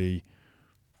is really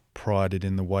prided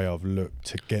in the way I've looked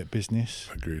to get business.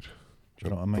 Agreed. Do you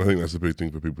know what I mean? I think that's a big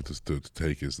thing for people to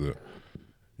take is that,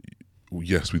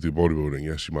 yes, we do bodybuilding.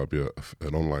 Yes, you might be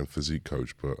an online physique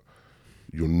coach, but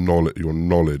your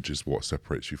knowledge is what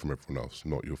separates you from everyone else,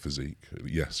 not your physique.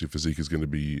 Yes, your physique is going to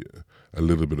be a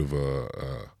little bit of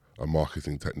a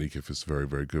marketing technique if it's very,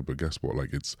 very good. But guess what?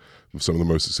 Like, it's some of the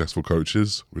most successful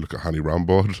coaches. We look at Hani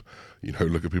Rambod,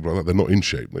 look at people like that. They're not in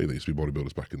shape. They used to be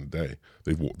bodybuilders back in the day.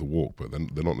 They've walked the walk, but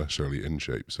they're not necessarily in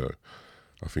shape. So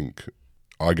I think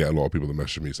I get a lot of people that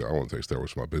message me and say, I want to take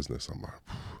steroids for my business. I'm like,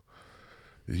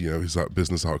 is that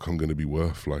business outcome going to be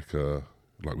worth like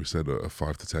we said, a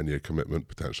 5 to 10 year commitment,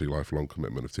 potentially lifelong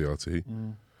commitment of TRT?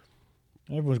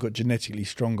 Everyone's got genetically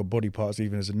stronger body parts,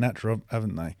 even as a natural,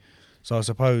 haven't they? So I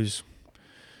suppose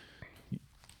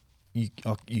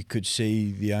you could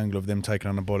see the angle of them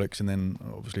taking anabolics, and then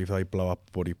obviously if they blow up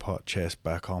a body part, chest,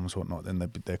 back, arms, whatnot,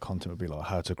 then their content would be like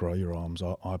how to grow your arms.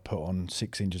 I put on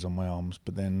 6 inches on my arms,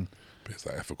 but then... But is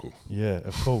that ethical? Yeah,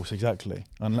 of course, exactly.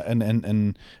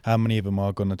 And how many of them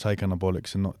are going to take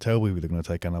anabolics and not tell people they're going to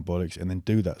take anabolics and then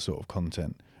do that sort of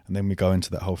content? And then we go into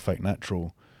that whole fake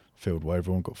natural field where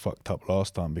everyone got fucked up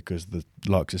last time because the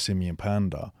likes of Simian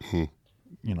Panda,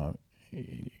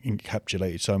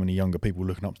 encapsulated so many younger people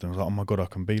looking up to them. It was like, oh my God, I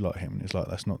can be like him. And it's like,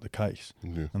 that's not the case.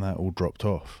 Yeah. And that all dropped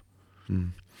off.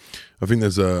 I think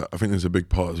there's a big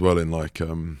part as well in like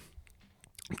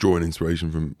drawing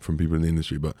inspiration from people in the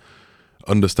industry, but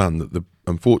understand that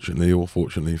unfortunately or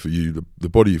fortunately for you, the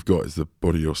body you've got is the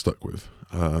body you're stuck with.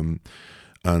 And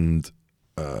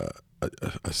a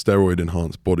steroid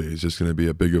enhanced body is just going to be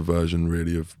a bigger version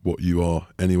really of what you are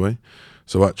anyway.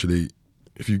 So actually,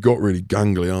 if you've got really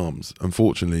gangly arms,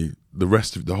 unfortunately, the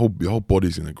rest of your whole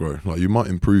body's going to grow. Like, you might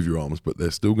improve your arms, but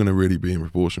they're still going to really be in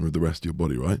proportion with the rest of your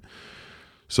body, right?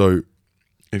 So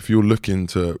if you're looking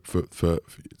to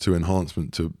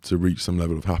enhancement to reach some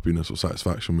level of happiness or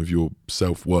satisfaction with your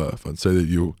self-worth, I'd say that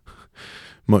you're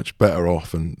much better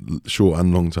off and short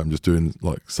and long term just doing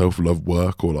like self-love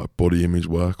work or like body image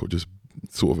work or just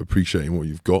sort of appreciating what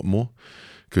you've got more,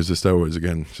 because the steroids,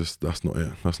 again, that's not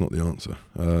it. That's not the answer.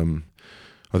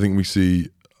 I think we see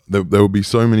there will be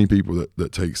so many people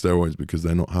that take steroids because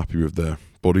they're not happy with their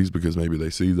bodies, because maybe they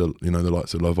see the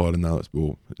likes of Love Island now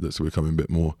that's becoming a bit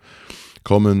more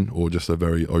common, or just a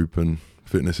very open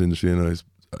fitness industry, and there's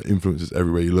influences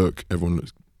everywhere you look. Everyone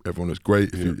looks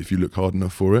great if you look hard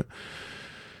enough for it.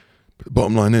 But the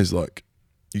bottom line is, like,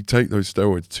 you take those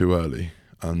steroids too early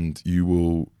and you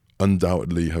will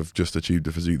undoubtedly have just achieved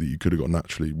a physique that you could have got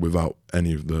naturally without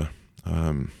any of the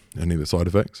side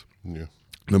effects. Yeah.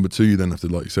 Number two, you then have to,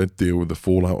 like you said, deal with the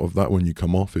fallout of that when you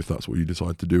come off, if that's what you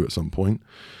decide to do at some point.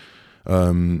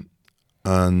 And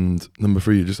number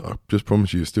three, I just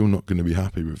promise you, you're still not going to be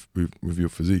happy with your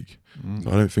physique.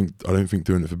 So I don't think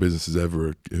doing it for business is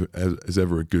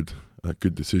ever a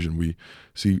good decision. We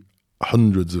see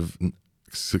hundreds of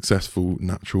successful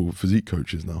natural physique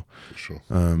coaches now. For sure.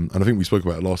 And I think we spoke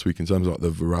about it last week in terms of like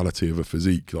the virality of a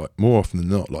physique. Like, more often than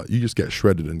not, like, you just get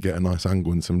shredded and get a nice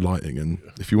angle and some lighting, and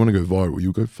if you want to go viral,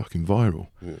 you'll go fucking viral.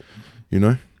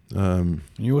 Yeah.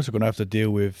 You're also going to have to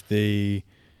deal with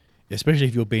especially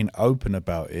if you're being open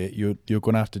about it, you're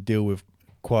going to have to deal with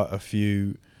quite a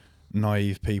few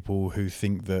naive people who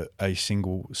think that a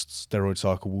single steroid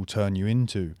cycle will turn you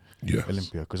into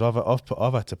Olympia. Because I've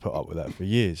had to put up with that for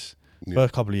years.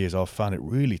 First couple of years, I've found it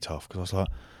really tough because I was like,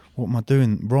 what am I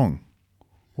doing wrong?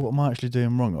 What am I actually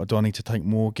doing wrong? Do I need to take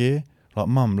more gear? Like,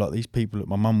 mum, like these people,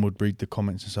 my mum would read the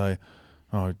comments and say,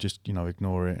 oh, just,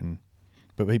 ignore it.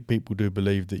 But people do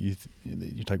believe that you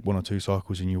take 1 or 2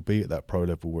 cycles and you'll be at that pro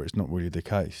level, where it's not really the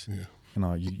case.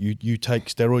 Yeah. You take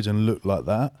steroids and look like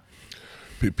that.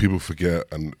 People forget,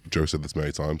 and Joe said this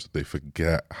many times, they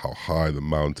forget how high the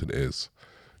mountain is.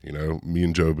 Me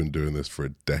and Joe have been doing this for a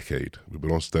decade. We've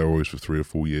been on steroids for 3 or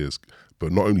 4 years.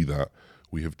 But not only that,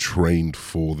 we have trained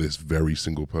for this very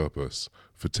single purpose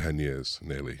for 10 years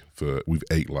nearly. We've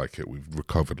ate like it. We've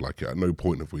recovered like it. At no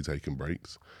point have we taken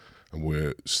breaks. And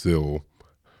we're still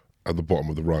at the bottom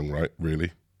of the rung, right?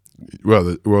 Really?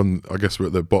 Well, I guess we're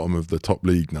at the bottom of the top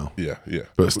league now. Yeah.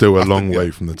 But still a long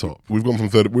way from the top. We've gone from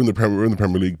third. We're in the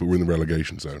Premier League, but we're in the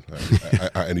relegation zone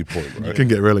at any point. Right? You can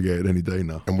get relegated any day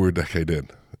now. And we're a decade in.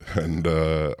 And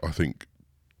I think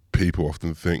people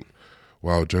often think,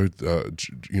 wow, Joe's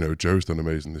done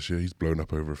amazing this year. He's blown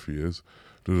up over a few years.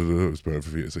 It's blown up for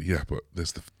a few years. Like, yeah, but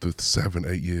there's the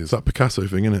 7-8 years. It's that Picasso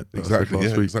thing, isn't it? Exactly.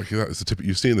 Yeah, exactly that. It's the tip.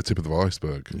 You're seeing the tip of the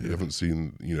iceberg. Yeah. You haven't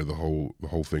seen the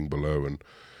whole thing below. And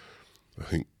I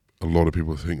think a lot of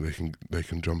people think they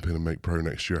can jump in and make pro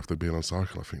next year after being on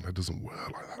cycle. I think that doesn't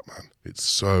work like that, man. It's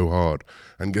so hard.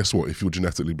 And guess what? If you're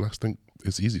genetically blessed, then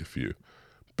it's easier for you.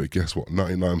 But guess what?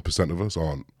 99% of us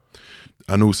aren't.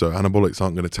 And also, anabolics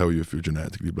aren't going to tell you if you're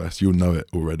genetically blessed. You'll know it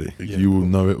already. Yeah. You will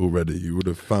know it already. You would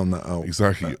have found that out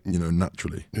Exactly.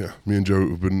 Naturally. Yeah, me and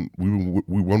Joe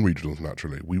we won regionals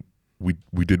naturally.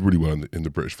 We did really well in the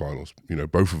British finals.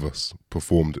 Both of us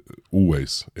performed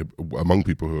always among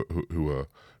people who are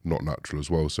not natural as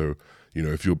well. So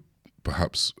if you're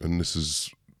perhaps, and this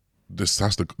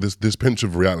pinch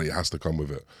of reality has to come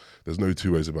with it. There's no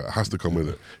two ways about it. It has to come with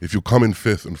it. If you're coming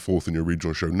 5th and 4th in your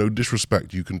regional show, no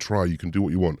disrespect, you can try, you can do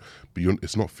what you want, but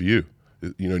it's not for you.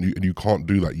 And you can't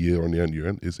do that year on the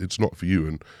end. It's not for you.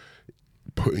 And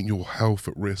putting your health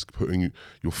at risk, putting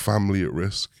your family at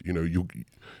risk,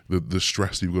 the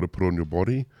stress you've got to put on your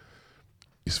body,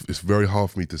 it's very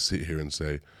hard for me to sit here and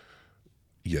say,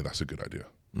 yeah, that's a good idea.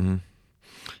 Mm-hmm.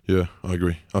 Yeah, I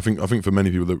agree. I think for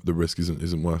many people the risk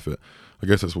isn't worth it. I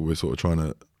guess that's what we're sort of trying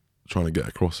to get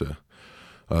across here,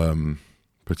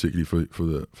 particularly for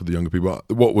the younger people.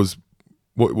 What was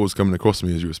coming across to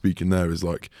me as you were speaking there is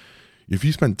like, if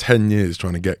you spend 10 years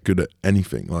trying to get good at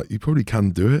anything, like you probably can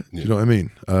do it. Yeah. Do you know what I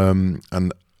mean?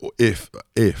 And if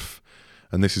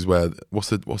and this is where what's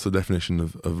the definition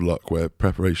of luck, where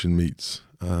preparation meets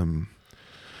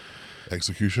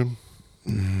execution.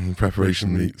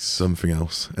 Preparation meets something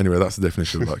else. Anyway, that's the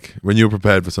definition of luck. When you're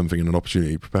prepared for something and an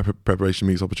opportunity, preparation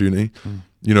meets opportunity.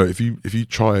 If you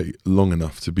try long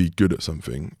enough to be good at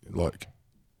something, like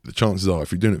the chances are,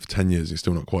 if you're doing it for 10 years and you're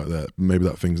still not quite there, maybe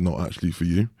that thing's not actually for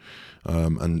you,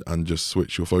 and just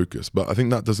switch your focus. But I think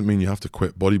that doesn't mean you have to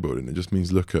quit bodybuilding. It just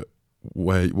means look at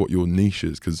what your niche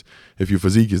is, because if your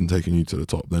physique isn't taking you to the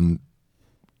top, then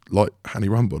like Hany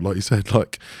Rambod, like you said,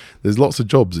 like there's lots of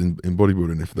jobs in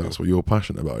bodybuilding if that's what you're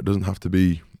passionate about. It doesn't have to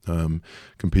be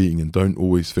competing, and don't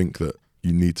always think that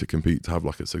you need to compete to have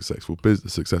like a successful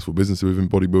business within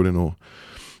bodybuilding or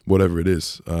whatever it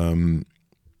is.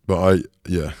 But I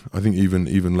think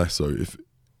even less so.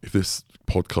 If this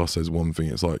podcast says one thing,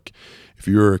 it's like if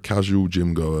you're a casual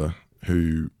gym goer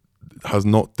who has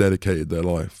not dedicated their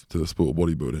life to the sport of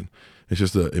bodybuilding, it's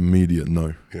just an immediate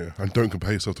no. Yeah, and don't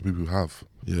compare yourself to people who have.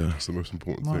 Yeah, that's the most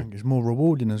important thing. It's more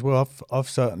rewarding as well. I've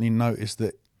certainly noticed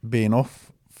that being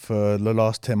off for the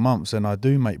last 10 months, and I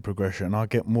do make progression. I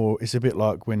get more. It's a bit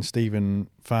like when Stephen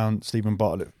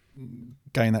Bartlett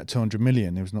gained that 200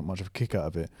 million. There was not much of a kick out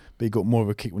of it, but he got more of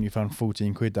a kick when you found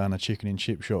 14 quid down a chicken and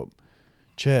chip shop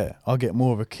chair. I get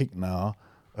more of a kick now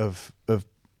of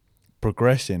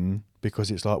progressing, because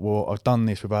it's like, well, I've done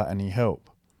this without any help.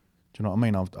 Do you know what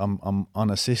I mean? I'm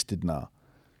unassisted now,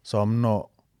 so I'm not.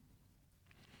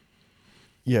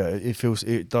 Yeah,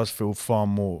 it does feel far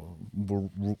more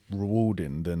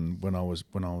rewarding than when I was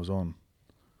on,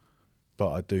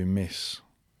 but I do miss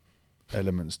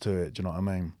elements to it. Do you know what I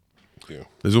mean? Yeah.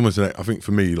 There's almost I think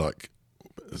for me, like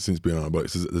since being on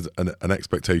anabolics, there's an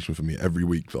expectation for me every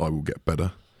week that I will get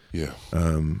better. Yeah.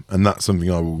 And that's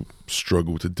something I will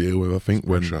struggle to deal with, I think,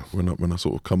 when I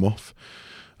sort of come off,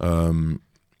 and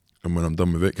when I'm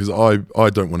done with it, because I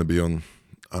don't want to be on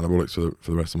anabolics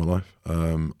for the rest of my life.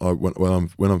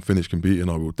 When I'm finished competing,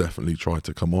 I will definitely try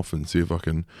to come off and see if I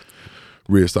can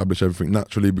re-establish everything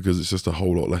naturally, because it's just a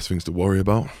whole lot less things to worry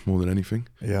about more than anything.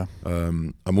 Yeah.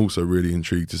 I'm also really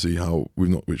intrigued to see how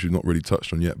which we've not really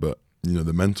touched on yet, but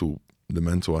the mental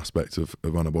aspect of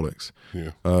anabolics.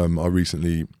 Yeah.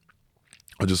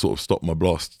 I just sort of stopped my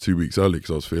blast 2 weeks early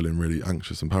because I was feeling really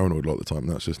anxious and paranoid a lot of the time, and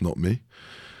that's just not me.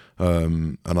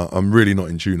 And I'm really not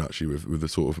in tune actually with the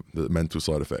sort of the mental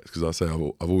side effects, because I say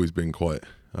I've always been quite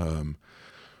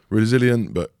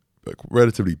resilient, but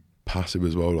relatively passive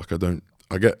as well. Like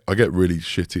I get really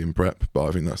shitty in prep, but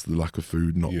I think that's the lack of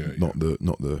food, not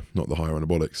the higher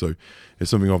anabolics. So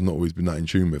it's something I've not always been that in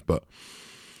tune with, but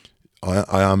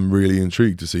I am really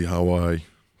intrigued to see how I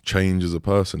change as a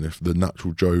person if the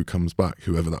natural Joe comes back,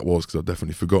 whoever that was, because I've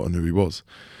definitely forgotten who he was.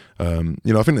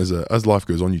 I think as life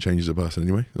goes on, you change as a person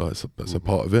anyway. Like that's a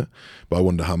part of it. But I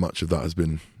wonder how much of that has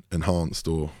been enhanced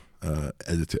or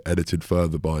edited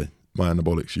further by my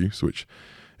anabolics use, which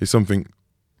is something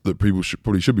that people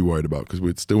probably should be worried about, because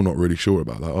we're still not really sure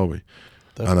about that, are we?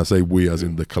 And I say we as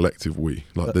in the collective we.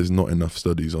 Like there's not enough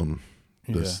studies on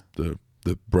this,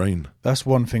 the brain. That's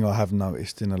one thing I have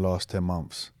noticed in the last 10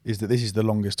 months, is that this is the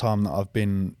longest time that I've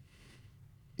been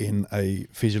in a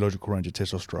physiological range of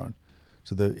testosterone.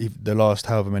 So the last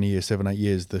however many years, 7-8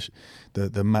 years,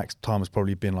 the max time has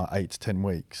probably been like 8 to 10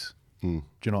 weeks. Do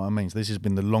you know what I mean? So this has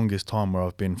been the longest time where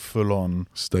I've been full on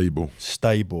stable,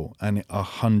 and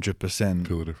 100%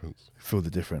 feel the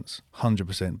difference.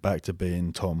 100% back to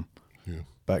being Tom. Yeah.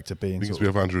 back to being. Because we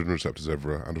have androgen receptors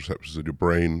everywhere. Androgen receptors in your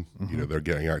brain, you know, they're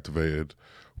getting activated.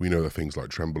 We know that things like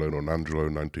trenbolone or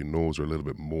nandrolone, 19-nols, are a little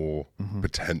bit more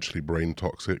potentially brain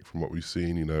toxic from what we've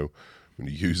seen. You know, when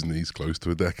you're using these close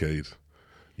to a decade,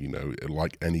 you know,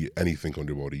 like anything on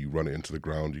your body, you run it into the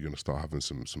ground, you're going to start having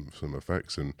some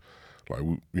effects. And like,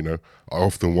 you know, I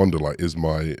often wonder, like, has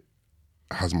my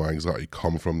anxiety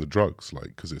come from the drugs?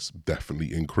 Like, because it's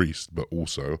definitely increased, but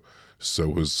also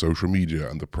so has social media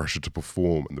and the pressure to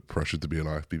perform and the pressure to be an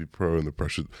IFBB pro and the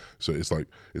pressure. So it's like,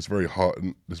 it's very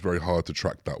hard to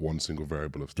track that one single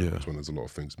variable of things when there's a lot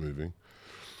of things moving.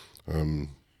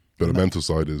 But the mental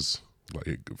side is,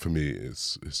 like, for me,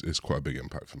 it's quite a big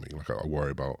impact for me. Like, I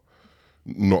worry about,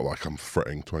 not like I'm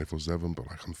fretting 24/7, but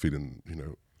like I'm feeling, you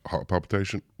know, heart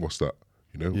palpitation. What's that?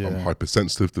 You know, I'm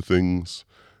hypersensitive to things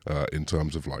in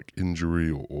terms of like injury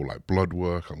or like blood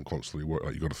work. I'm constantly worried.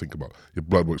 Like, you got to think about your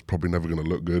blood work's probably never going to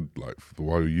look good, like,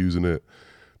 while you're using it.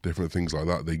 Different things like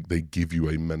that. They give you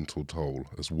a mental toll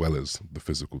as well as the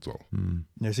physical toll.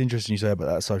 Yeah, it's interesting you say about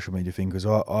that social media thing, because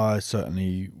I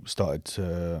certainly started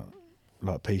to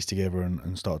like piece together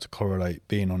and start to correlate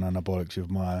being on anabolics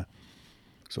with my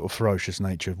sort of ferocious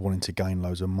nature of wanting to gain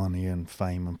loads of money and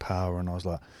fame and power. And I was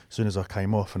like, as soon as I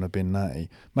came off and had been natty,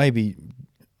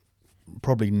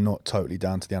 probably not totally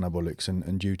down to the anabolics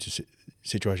and due to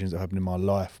situations that happened in my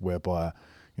life whereby,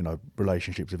 you know,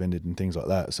 relationships have ended and things like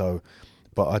that. So,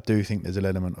 but I do think there's an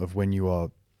element of when you are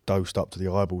dosed up to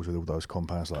the eyeballs with all those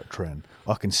compounds like Tren,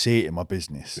 I can see it in my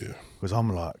business because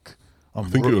I'm like, I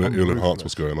think it'll enhance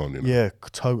what's going on. You know? Yeah,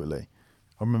 totally.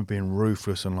 I remember being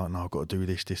ruthless and like, no, I've got to do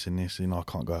this, this, and this. You know, I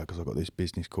can't go out because I've got this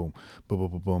business call. Boom, boom,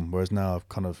 boom, boom. Whereas now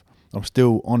I'm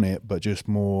still on it, but just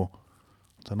more,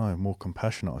 I don't know, more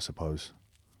compassionate, I suppose.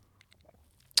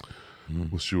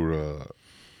 What's your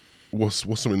what's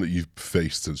something that you've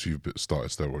faced since you've started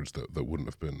steroids that wouldn't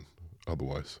have been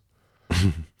otherwise?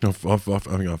 I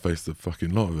think I faced a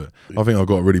fucking lot of it. I think I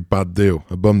got a really bad deal,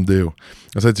 a bum deal.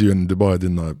 I said to you in Dubai,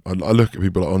 didn't I? I look at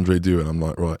people like Andre Due and I'm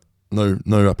like, right,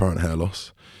 no apparent hair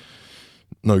loss,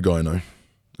 no gyno,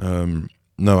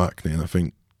 no acne, and I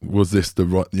think, was this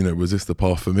the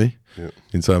path for me?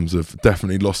 In terms of,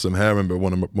 definitely lost some hair. I remember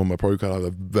one of my pro cards, I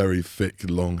had a very thick,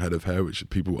 long head of hair, which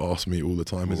people ask me all the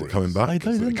time, is it coming back?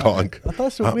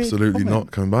 Absolutely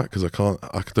not coming back, because I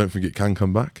don't think it can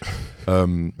come back.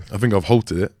 I think I've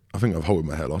halted it. I think I've halted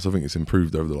my hair loss. I think it's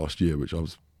improved over the last year, which I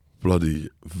was bloody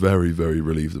very, very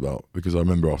relieved about, because I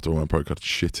remember after one pro card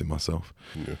shitting myself.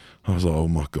 I was like, oh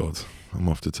my God, I'm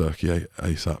off to Turkey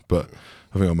ASAP. But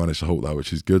I think I managed to halt that,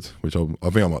 which is good. Which I think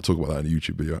I might talk about that in a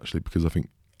YouTube video, actually, because I think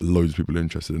loads of people are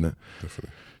interested in it. Definitely.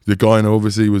 The gyno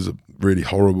obviously was really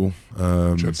horrible.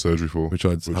 Which I had surgery for, which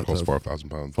cost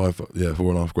 £5,000.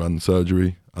 £4,500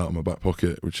 surgery out of my back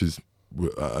pocket, which is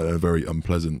a very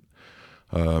unpleasant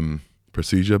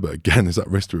procedure. But again, it's that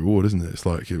risk to reward, isn't it? It's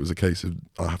like, it was a case of,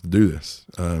 I have to do this.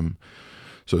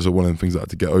 So it's one of the things I had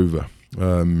to get over.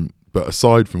 But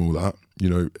aside from all that, you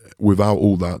know, without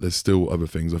all that, there's still other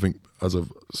things. I think, as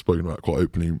I've spoken about quite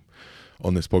openly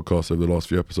on this podcast over the last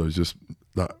few episodes, just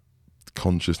that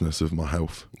consciousness of my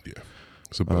health. Yeah,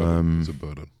 it's a burden. It's a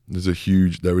burden.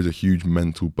 There is a huge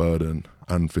mental burden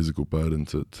and physical burden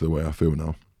to the way I feel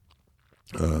now.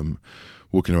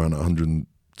 Walking around at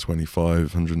 125,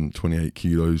 128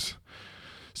 kilos,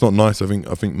 it's not nice. I think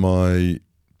probably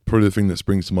the thing that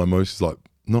springs to mind most is like,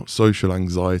 not social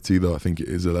anxiety, though I think it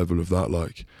is a level of that.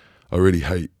 Like, I really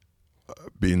hate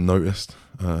being noticed.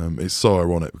 It's so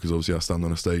ironic, because obviously I stand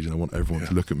on a stage and I want everyone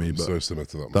to look at me, but so similar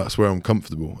to that, that's where I'm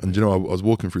comfortable. And you know, I was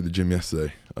walking through the gym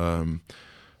yesterday,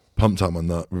 pumped out my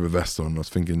nut with a vest on, and I was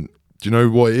thinking, do you know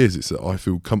what it is? It's that I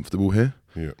feel comfortable here.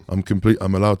 Yeah.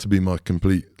 I'm allowed to be my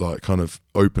complete, like, kind of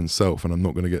open self, and I'm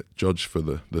not going to get judged for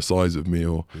the size of me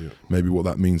or maybe what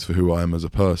that means for who I am as a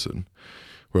person.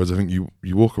 Whereas I think you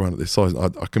walk around at this size,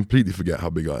 and I completely forget how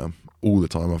big I am all the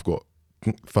time. I've got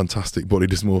fantastic body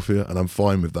dysmorphia, and I'm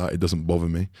fine with that. It doesn't bother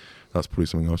me. That's probably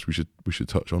something else we should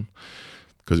touch on,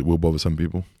 because it will bother some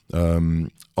people.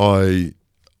 I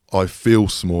feel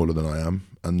smaller than I am,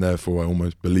 and therefore I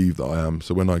almost believe that I am.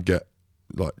 So when I get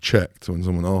like checked, when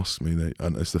someone asks me,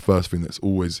 and it's the first thing that's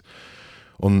always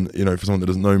on, you know, for someone that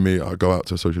doesn't know me, I go out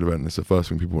to a social event and it's the first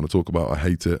thing people want to talk about. I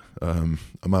hate it. I'm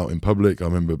out in public. I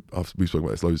remember we spoke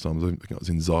about this loads of times. I think I was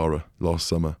in Zara last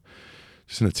summer,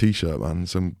 just in a t-shirt, man.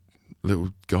 Some little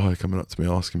guy coming up to me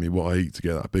asking me what I eat to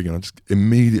get that big, and I just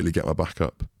immediately get my back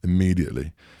up.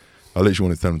 Immediately. I literally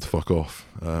wanted to tell him to fuck off.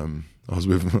 I was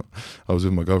with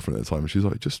my girlfriend at the time, and she's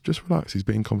like, just relax, he's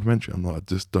being complimentary. I'm like, I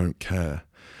just don't care.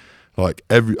 Like,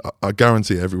 I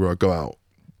guarantee everywhere I go out,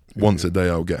 once a day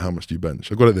I'll get how much do you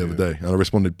bench. I got it the other day and I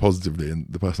responded positively, and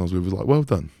the person I was with was like, well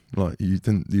done, like you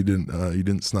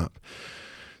didn't snap.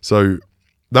 So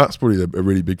that's probably a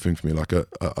really big thing for me. Like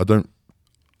I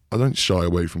don't shy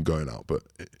away from going out, but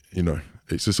you know,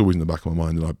 it's just always in the back of my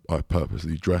mind, and I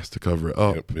purposely dress to cover it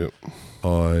up. Yep.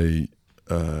 I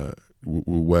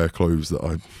will wear clothes that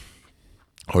I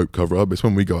hope cover up. It's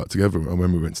when we go out together, and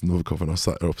when we went to Novikov and I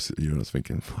sat opposite you and I was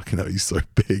thinking, fucking hell, he's so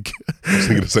big. I was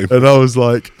thinking the same thing. And I was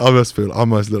like, I must look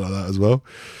like that as well.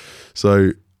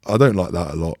 So I don't like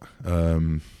that a lot,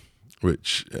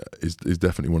 which is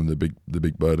definitely one of the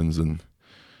big burdens. And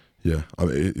yeah, I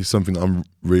mean, it's something that I'm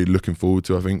really looking forward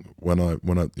to. I think when I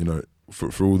you know,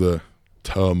 for all the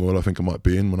turmoil I think I might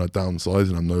be in when I downsize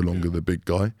and I'm no longer the big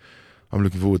guy, I'm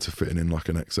looking forward to fitting in like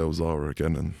an XL Zara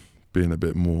again and being a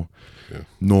bit more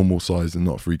normal size and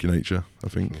not freaky nature, I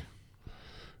think.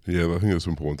 Yeah, I think it's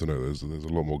important to know there's a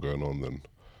lot more going on than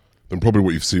probably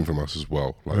what you've seen from us as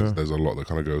well. Like there's a lot that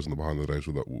kind of goes in the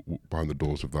behind the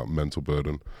doors with that mental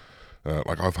burden.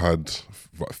 Like I've had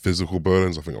physical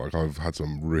burdens. I think like I've had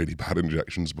some really bad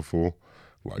injections before,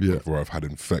 like where I've had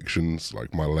infections.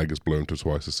 Like my leg is blown to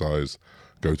twice the size.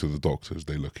 Go to the doctors,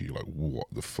 they look at you like, what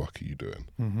the fuck are you doing?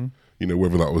 Mm-hmm. You know,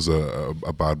 whether that was a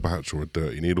bad batch or a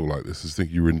dirty needle, like this is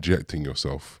you're injecting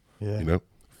yourself. Yeah. You know,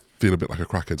 feel a bit like a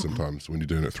crackhead sometimes when you're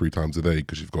doing it 3 times a day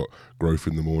because you've got growth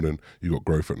in the morning, you've got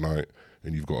growth at night,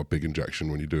 and you've got a big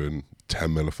injection when you're doing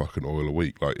 10 mil of fucking oil a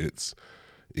week. Like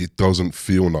it doesn't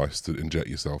feel nice to inject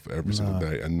yourself every single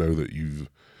day and know that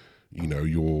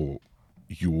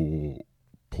you're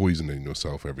poisoning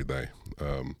yourself every day.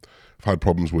 I've had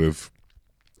problems with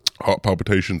heart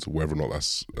palpitations, whether or not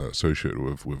that's associated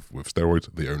with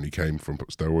steroids. They only came from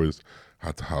steroids. I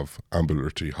had to have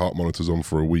ambulatory heart monitors on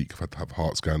for a week. I've had to have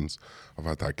heart scans. I've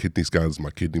had to have kidney scans. My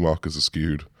kidney markers are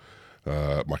skewed.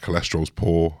 My cholesterol's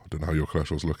poor. I don't know how your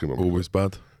cholesterol's looking. But always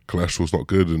bad. Cholesterol's not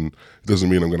good, and it doesn't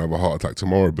mean I'm going to have a heart attack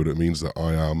tomorrow, but it means that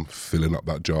I am filling up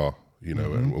that jar, you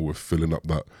know, and we're filling up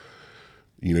that,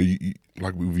 you know, you,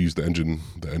 like we've used the engine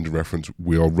reference,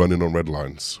 we are running on red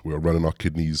lines. We are running our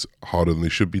kidneys harder than they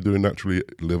should be doing naturally.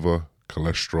 Liver,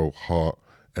 cholesterol, heart,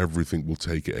 everything will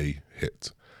take a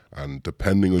hit. And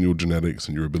depending on your genetics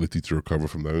and your ability to recover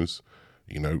from those,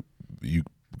 you know,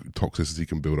 toxicity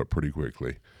can build up pretty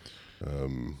quickly.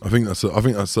 I think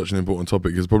that's such an important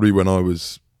topic, because probably when I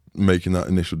was making that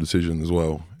initial decision as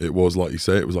well, it was like you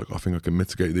say, it was like, I think I can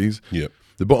mitigate these. Yeah.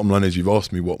 The bottom line is, you've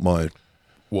asked me what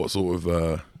sort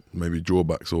of maybe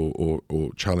drawbacks or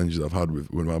challenges I've had with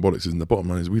anabolics, and the bottom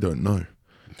line is we don't know.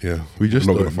 Yeah, we're not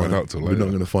going to find out till later. We're not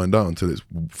going to find out until it's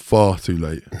far too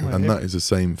late, and that is the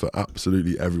same for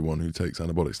absolutely everyone who takes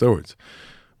anabolic steroids.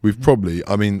 We've probably,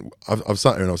 I mean, I've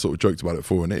sat here and I've sort of joked about it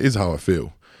before, and it is how I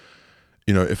feel.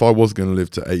 You know, if I was going to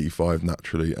live to 85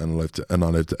 naturally and I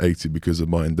live to 80 because of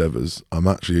my endeavours, I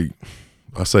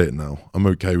say it now, I'm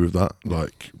okay with that.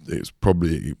 Like, it's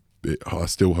probably, I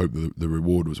still hope that the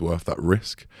reward was worth that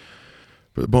risk.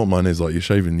 But the bottom line is, like, you're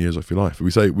shaving years off your life.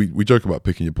 We joke about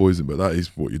picking your poison, but that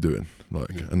is what you're doing. Like,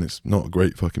 and it's not a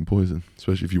great fucking poison,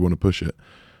 especially if you want to push it.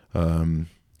 And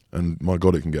my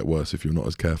God, it can get worse if you're not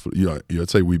as careful. I'd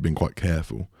say we've been quite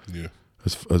careful. Yeah.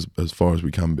 As far as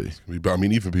we can be. But I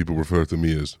mean, even people refer to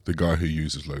me as the guy who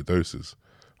uses low doses.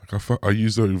 Like I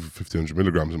use over 1,500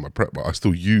 milligrams in my prep, but I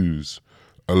still use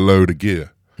a load of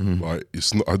gear. Mm-hmm. Like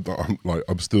it's not.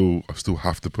 I still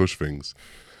have to push things.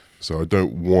 So I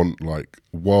don't want, like,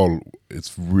 while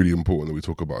it's really important that we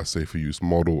talk about a safer use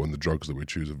model and the drugs that we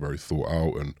choose are very thought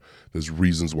out, and there's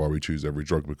reasons why we choose every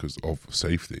drug because of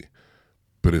safety.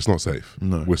 But it's not safe.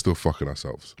 No. We're still fucking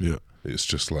ourselves. Yeah. It's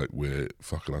just like we're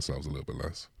fucking ourselves a little bit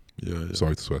less. Yeah.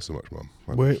 Sorry to swear so much, Mum.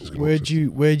 Where do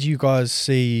you guys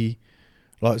see,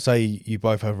 like, say you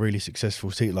both have really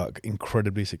successful, like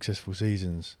incredibly successful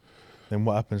seasons, then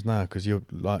what happens now? Because you're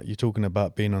talking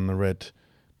about being on the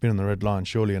red line.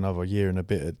 Surely another year and a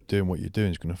bit of doing what you're doing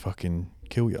is going to fucking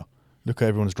kill you. Look at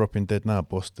everyone's dropping dead now,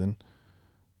 Boston.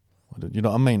 You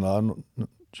know what I mean? Like, I'm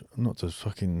not to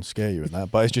fucking scare you in that,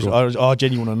 but it's just I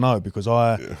genuinely want to know, because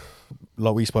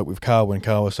like we spoke with Carl when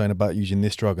Carl was saying about using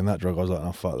this drug and that drug. I was like,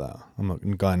 no, fuck that. I'm not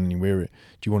going anywhere. Do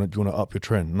you want to up your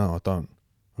trend? No, I don't,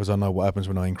 because I know what happens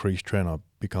when I increase trend. I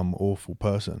become an awful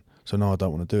person. So no, I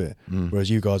don't want to do it. Whereas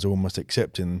you guys are almost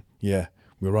accepting, we're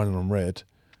running on red.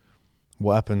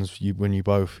 What happens when you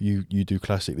both you do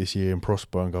classic this year and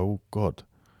prosper and go, oh God?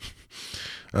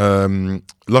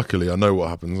 Luckily, I know what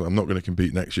happens. I'm not going to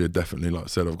compete next year. Definitely, like I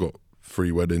said, I've got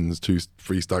 3 weddings,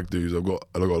 3 stag do's. I've got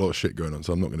a lot of shit going on,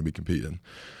 so I'm not going to be competing.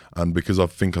 And because I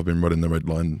think I've been running the red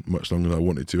line much longer than I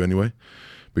wanted to anyway,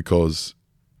 because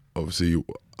obviously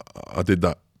I did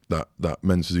that that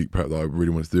men's physique prep that I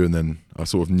really wanted to do, and then I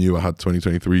sort of knew I had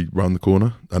 2023 round the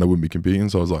corner and I wouldn't be competing,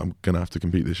 so I was like, I'm gonna have to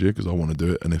compete this year because I want to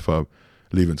do it, and if I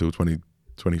leave until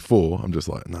 2024, I'm just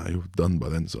like, nah, you're done by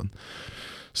then, son.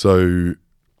 So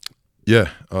yeah,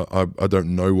 I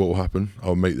don't know what will happen.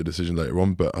 I'll make the decision later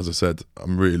on, but as I said,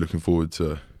 I'm really looking forward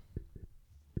to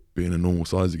being a normal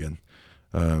size again.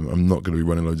 I'm not going to be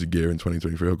running loads of gear in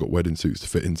 2023. I've got wedding suits to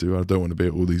fit into. I don't want to be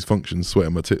at all these functions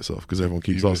sweating my tits off because everyone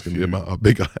keeps asking me about how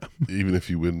big I am. Even if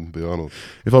you win the Arnold,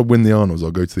 If I win the Arnolds,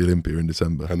 I'll go to the Olympia in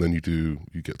December. and then you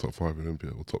get top 5 in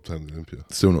Olympia or top 10 in Olympia.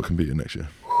 Still not competing next year.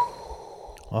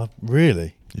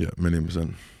 Really? Yeah,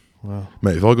 1,000,000%. Wow.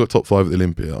 Mate, if I got top 5 at the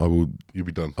Olympia, You'll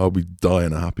be done. I'll be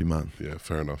dying a happy man. Yeah,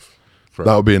 fair enough.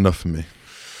 That would be enough for me.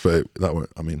 But that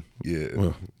won't, I mean, Yeah.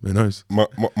 well, who knows?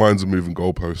 Mine's a moving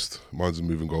goalpost.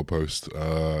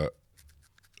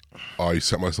 I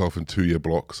set myself in 2-year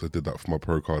blocks. I did that for my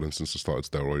pro card, and since I started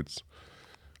steroids,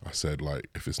 I said, like,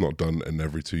 if it's not done in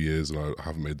every 2 years and I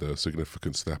haven't made the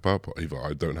significant step up, either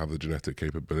I don't have the genetic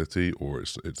capability or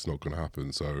it's not going to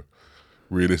happen. So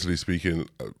realistically speaking,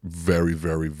 a very,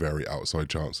 very, very outside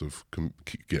chance of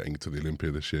getting to the Olympia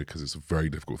this year, because it's a very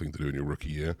difficult thing to do in your rookie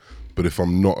year. But if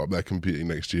I'm not up there competing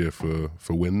next year for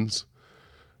wins,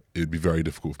 it'd be very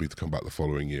difficult for me to come back the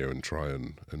following year and try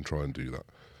and do that,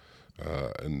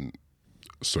 and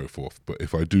so forth. But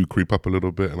if I do creep up a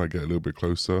little bit and I get a little bit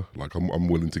closer, like I'm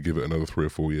willing to give it another 3 or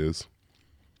 4 years,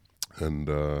 and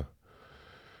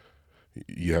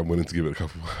yeah, I'm willing to give it a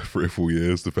couple 3 or 4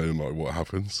 years depending on like what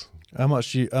happens. How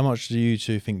much do you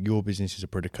two think your businesses are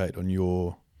predicated on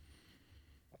your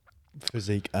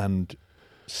physique and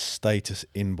status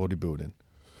in bodybuilding?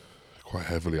 Quite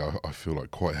heavily, I feel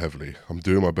like quite heavily. I'm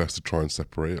doing my best to try and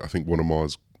separate it. I think 1MR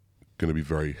is going to be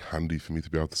very handy for me to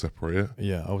be able to separate it.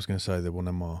 Yeah, I was going to say the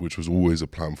 1MR. Which was always a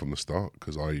plan from the start,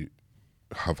 because I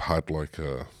have had like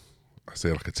a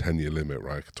 10-year limit,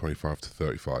 right? 25 to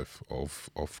 35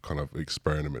 of kind of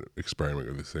experiment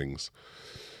with these things.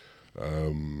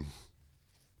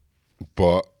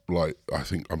 But like,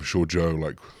 I'm sure, Joe,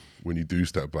 like when you do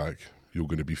step back, you're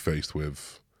going to be faced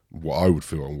with what I would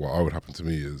feel, and what I would happen to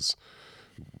me is,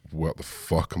 what the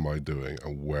fuck am I doing,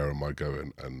 and where am I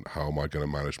going, and how am I going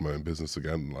to manage my own business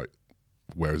again? Like,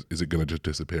 where is it going to just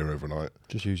disappear overnight?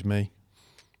 Just use me.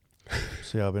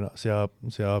 see how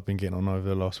I've been getting on over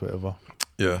the last whatever.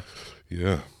 Yeah.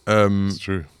 It's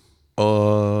true.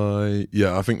 I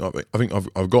think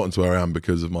I've gotten to where I am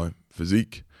because of my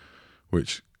physique,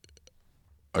 which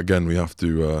again we have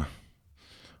to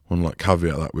want to like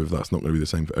caveat that with, that's not going to be the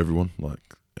same for everyone. Like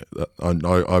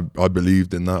I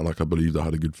believed in that. Like I believed I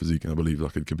had a good physique and I believed I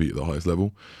could compete at the highest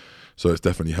level. So it's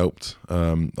definitely helped.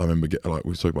 I remember like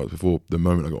we talked about this before, the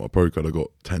moment I got my pro card, I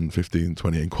got 10, 15,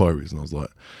 20 inquiries, and I was like,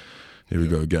 here we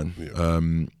go again.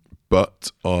 Yeah.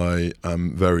 But I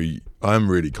am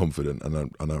really confident,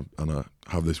 and I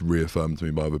have this reaffirmed to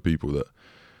me by other people that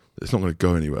it's not going to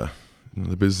go anywhere.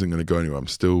 The business isn't going to go anywhere. I'm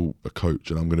still a coach,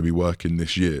 and I'm going to be working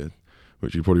this year,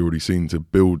 which you've probably already seen, to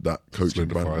build that coaching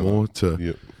brand more,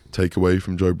 to take away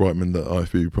from Joe Brightman, the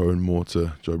IFBB Pro, and more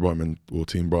to Joe Brightman or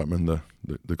Team Brightman, the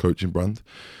coaching brand.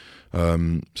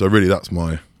 So really that's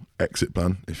my exit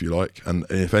plan, if you like. And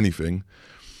if anything,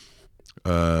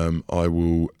 I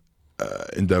will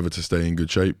endeavour to stay in good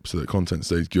shape so that content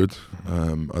stays good. I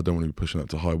don't want to be pushing up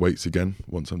to high weights again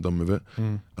once I'm done with it.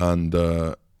 And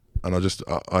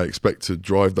I expect to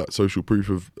drive that social proof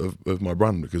of my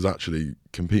brand, because actually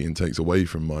competing takes away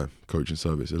from my coaching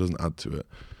service. It doesn't add to it.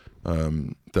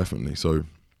 Definitely. So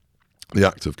the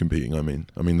act of competing, I mean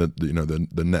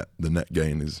the net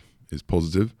gain is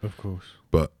positive, of course.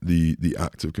 But the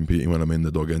act of competing when I'm in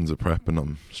the dog ends of prep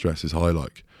and stress is high,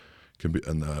 like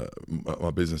my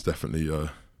business definitely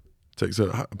takes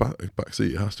a back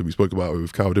seat. It has to. We spoke about it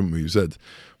with Cal, didn't we? You said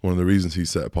one of the reasons he's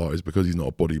set apart is because he's not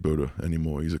a bodybuilder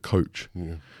anymore. He's a coach.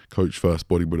 Yeah. Coach first,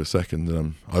 bodybuilder second.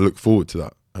 And I look forward to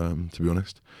that, to be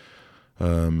honest.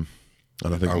 And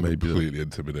I think I'm maybe completely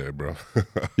intimidated, bro.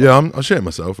 Yeah, I'm shitting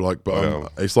myself, like,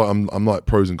 but it's like I'm like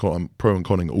pros and cons. I'm pro and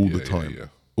conning all the time,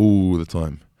 all the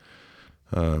time.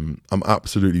 I'm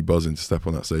absolutely buzzing to step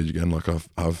on that stage again. Like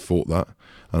I've thought that,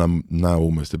 and I'm now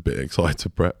almost a bit excited to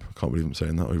prep. I can't believe I'm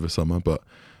saying that over summer, but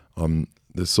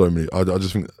there's so many. I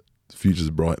just think the future's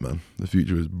bright, man. The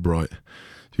future is bright.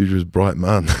 The future is bright,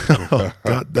 man. Oh,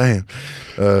 God damn.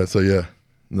 So yeah,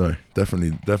 no,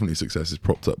 definitely success is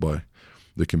propped up by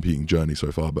the competing journey so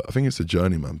far. But I think it's a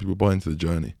journey, man. People buy into the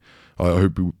journey. I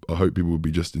hope people will be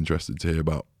just interested to hear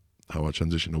about how I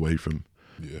transition away from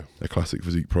a classic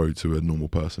physique pro to a normal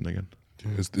person again.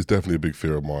 Yeah, it's definitely a big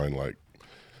fear of mine. Like,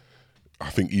 I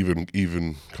think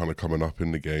even kind of coming up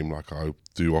in the game, like I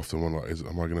do often wonder, like,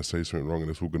 am I going to say something wrong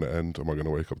and it's all going to end? Am I going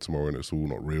to wake up tomorrow and it's all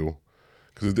not real?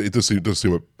 Because it does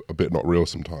seem a bit not real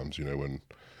sometimes, you know, when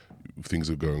things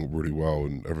are going really well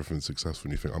and everything's successful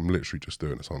and you think, I'm literally just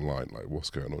doing this online. Like, what's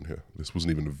going on here? This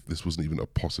wasn't even a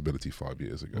possibility 5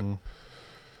 years ago.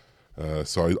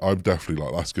 So I'm definitely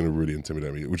like, that's going to really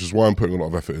intimidate me, which is why I'm putting a lot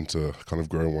of effort into kind of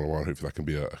growing 101. Hopefully that can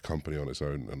be a company on its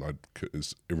own, and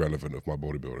it's irrelevant of my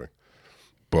bodybuilding.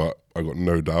 But I got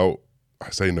no doubt,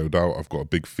 I've got a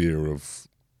big fear of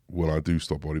when I do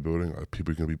stop bodybuilding, are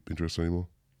people going to be interested anymore?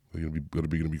 They're going to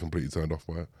be completely turned off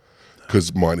by it.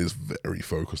 Because mine is very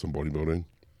focused on bodybuilding.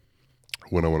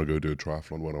 When I want to go do a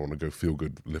triathlon, when I want to go feel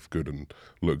good, lift good and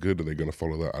look good, are they going to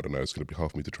follow that? I don't know. It's going to be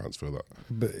hard for me to transfer that.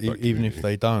 But even if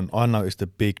they don't, I noticed a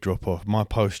big drop off. My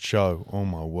post show, oh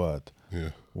my word.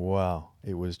 Yeah. Wow.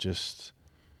 It was just,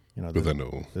 you know,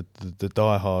 the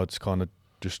diehards kind of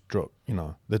just dropped, you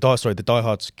know. The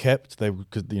diehards kept,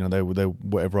 because you know, they were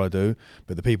whatever I do,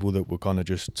 but the people that were kind of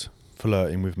just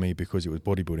flirting with me because it was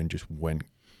bodybuilding just went,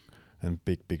 and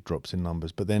big drops in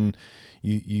numbers. But then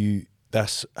you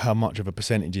that's how much of a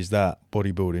percentage is that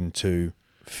bodybuilding to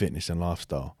fitness and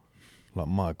lifestyle? Like,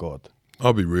 my God.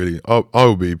 I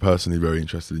will be personally very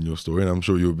interested in your story, and I'm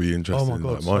sure you'll be interested in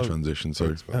like my transition.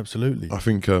 So absolutely, I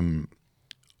think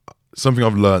something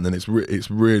I've learned, and it's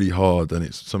really hard, and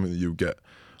it's something that you get.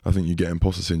 I think you get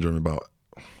imposter syndrome about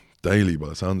daily by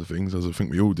the sounds of things, as I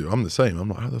think we all do. I'm the same. I'm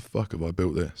like, how the fuck have I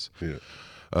built this? Yeah.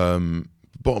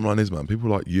 Bottom line is, man, people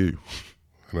like you.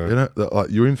 I know. You know, that, like,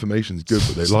 your information's good,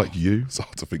 but they like you. It's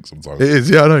hard to think sometimes. It is,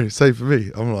 yeah, I know. Same for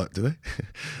me. I'm like, do they?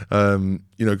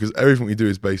 You know, because everything we do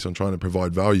is based on trying to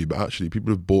provide value, but actually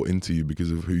people have bought into you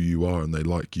because of who you are, and they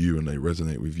like you, and they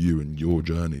resonate with you and your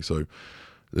journey. So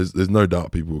there's no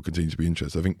doubt people will continue to be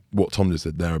interested. I think what Tom just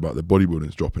said there about the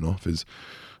bodybuilding's dropping off is,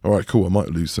 all right, cool, I might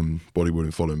lose some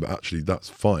bodybuilding following, but actually that's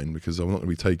fine, because I'm not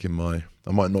going to be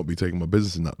I might not be taking my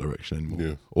business in that direction anymore.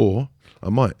 Yeah. Or I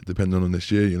might, depending on this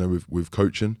year, you know, with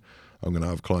coaching, I'm going to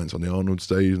have clients on the Arnold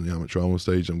stage and the amateur Arnold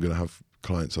stage. I'm going to have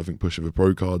clients, I think, pushing for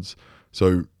pro cards.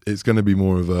 So it's going to be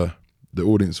more of the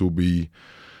audience will be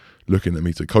looking at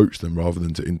me to coach them rather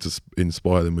than to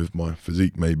inspire them with my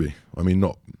physique, maybe. I mean,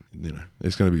 not, you know,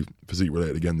 it's going to be physique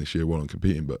related again this year while I'm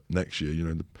competing, but next year, you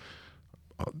know,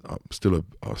 I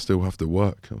still have to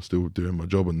work. I'm still doing my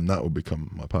job, and that will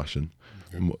become my passion,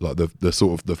 like the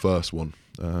sort of the first one,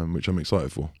 which I'm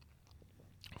excited for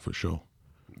sure.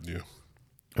 Yeah,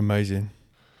 amazing.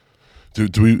 Do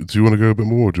you want to go a bit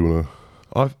more? Or do you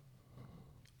want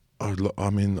to? I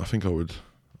mean, I think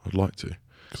I'd like to.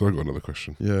 Because I got another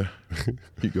question. Yeah,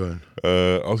 keep going.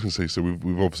 I was going to say, so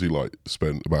we've obviously like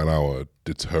spent about an hour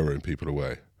deterring people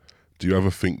away. Do you ever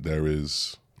think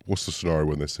what's the scenario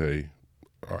when they say,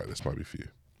 all right, this might be for you?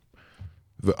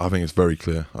 I think it's very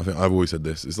clear. I think I've always said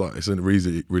this. It's like, it's a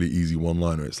really, really easy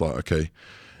one-liner. It's like, okay,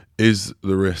 is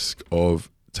the risk of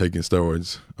taking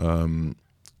steroids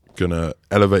gonna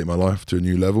elevate my life to a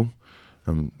new level?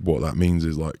 And what that means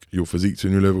is like your physique to a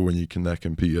new level when you can there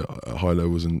compete at high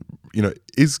levels. And, you know,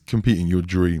 is competing your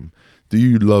dream? Do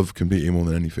you love competing more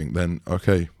than anything? Then,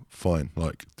 okay, fine,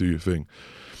 like, do your thing.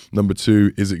 Number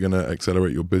two, is it going to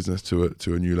accelerate your business to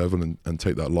a new level and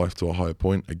take that life to a higher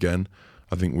point? Again,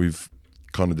 I think we've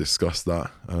kind of discussed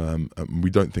that. And we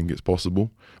don't think it's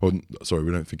possible. Or, sorry,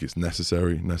 we don't think it's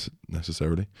necessarily.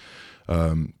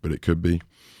 But it could be.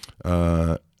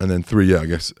 And then three, yeah, I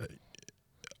guess,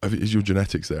 is your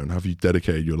genetics there, and have you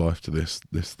dedicated your life to this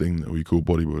thing that we call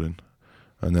bodybuilding?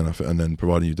 And then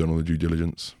providing you've done all the due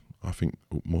diligence, I think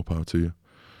more power to you.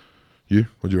 You,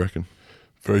 what do you reckon?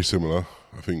 Very similar.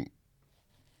 I think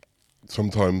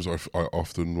sometimes I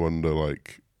often wonder,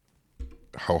 like,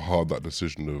 how hard that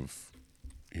decision of,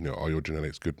 you know, are your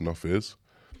genetics good enough is.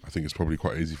 I think it's probably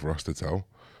quite easy for us to tell,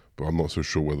 but I'm not so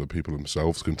sure whether people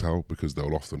themselves can tell, because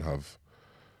they'll often have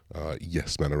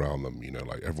yes men around them, you know,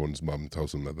 like everyone's mum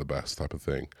tells them they're the best type of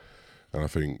thing. And I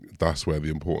think that's where the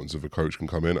importance of a coach can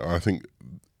come in. And I think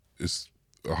it's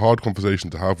a hard conversation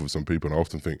to have with some people, and I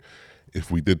often think, if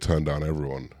we did turn down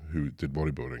everyone who did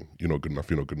bodybuilding, you're not good enough,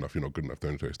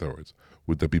 don't take steroids,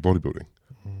 would there be bodybuilding?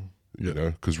 You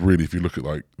know, because really, if you look at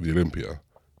like the Olympia,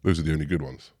 those are the only good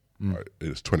ones. Right?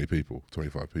 It's 20 people,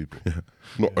 25 people. Yeah.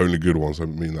 Not only good ones, I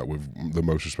mean that with the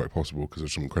most respect possible, because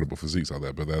there's some incredible physiques out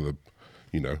there, but they're the,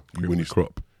 you know, when you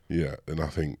crop. Yeah, and I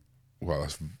think, well,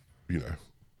 that's, you know,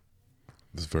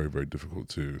 it's very, very difficult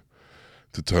to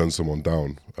turn someone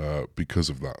down because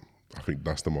of that. I think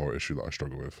that's the moral issue that I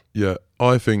struggle with. Yeah,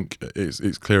 I think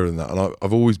it's clearer than that, and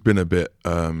I've always been a bit.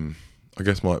 I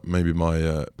guess my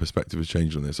perspective has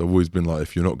changed on this. I've always been like,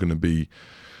 if you're not going to be,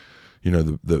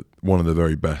 the one of the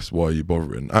very best. Why are you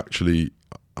bothering? Actually,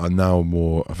 I'm now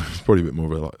more. It's probably a bit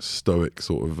more of a like stoic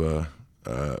sort of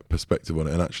perspective on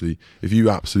it. And actually, if you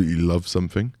absolutely love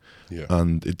something,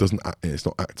 and it's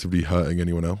not actively hurting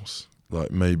anyone else,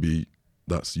 like maybe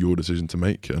that's your decision to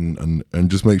make, and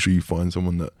just make sure you find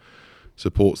someone that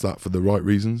supports that for the right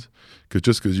reasons. Because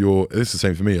just because it's the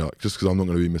same for me. Like, just because I'm not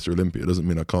going to be Mr. Olympia doesn't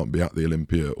mean I can't be at the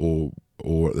Olympia or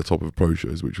at the top of pro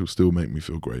shows, which will still make me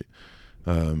feel great.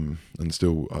 And I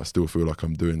still feel like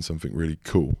I'm doing something really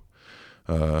cool,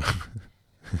 for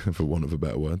want of a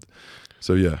better word.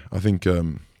 So yeah, I think I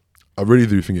really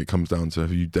do think it comes down to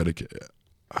have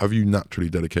you naturally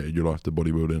dedicated your life to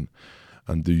bodybuilding,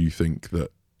 and do you think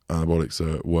that anabolics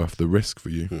are worth the risk for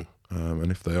you? And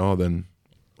if they are, then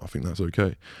I think that's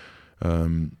okay.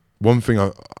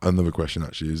 Another question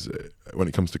actually is, when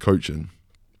it comes to coaching,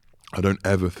 I don't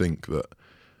ever think that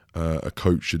a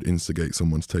coach should instigate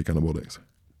someone to take anabolics.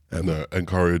 No,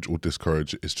 encourage or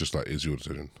discourage. It's just like, it's your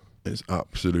decision. It's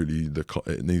absolutely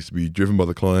it needs to be driven by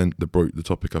the client. The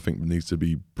topic, I think, needs to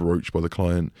be broached by the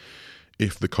client.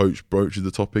 If the coach broaches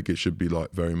the topic, it should be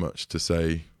like very much to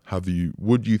say,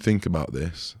 would you think about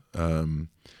this?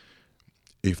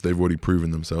 If they've already proven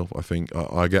themselves. I think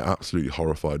I get absolutely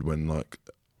horrified when like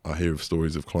I hear of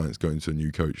stories of clients going to a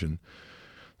new coach and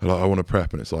they're like, I want to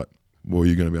prep, and it's like, well,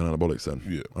 you're going to be on anabolics then?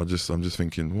 Yeah. I'm just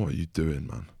thinking, what are you doing,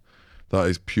 man? That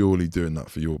is purely doing that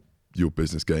for your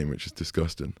business game, which is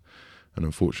disgusting. And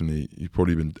unfortunately, you've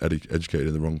probably been educated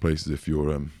in the wrong places if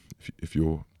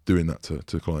you're doing that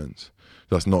to clients.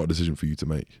 That's not a decision for you to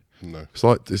make. No.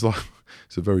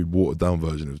 It's a very watered down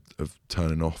version of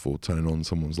turning off or turning on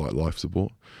someone's like life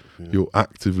support. Yeah. You're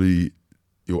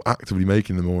actively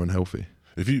making them more unhealthy.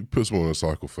 If you put someone on a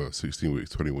cycle for 16 weeks,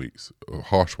 20 weeks, a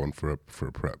harsh one for a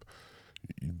prep,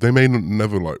 they may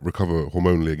never like recover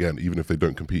hormonally again, even if they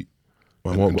don't compete.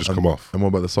 And just come off. And what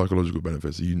about the psychological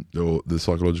benefits or the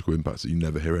psychological impacts that you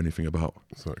never hear anything about?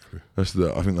 Exactly. I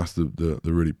think that's the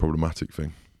really problematic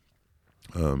thing.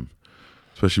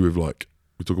 Especially with like,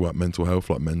 we talk about mental health,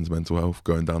 like men's mental health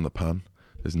going down the pan.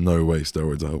 There's no way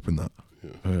steroids are helping that.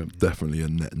 Yeah. Definitely a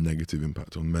negative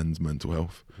impact on men's mental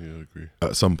health. Yeah, I agree.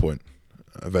 At some point,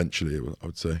 eventually, I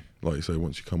would say, like you say,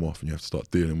 once you come off and you have to start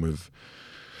dealing with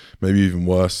maybe even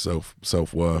worse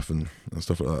self-worth and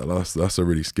stuff like that. That's a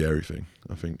really scary thing.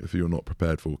 I think if you're not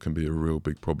prepared for, it can be a real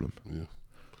big problem.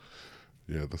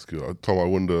 Yeah, that's good. Tom, I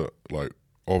wonder, like,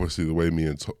 obviously the way me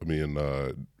and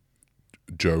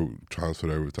Joe transferred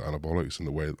over to anabolics and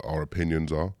the way our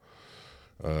opinions are,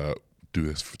 do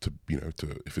this to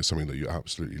if it's something that you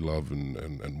absolutely love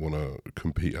and want to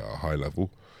compete at a high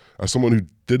level. As someone who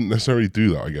didn't necessarily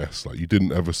do that, I guess, like, you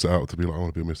didn't ever set out to be like, I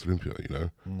want to be a Mr. Olympia,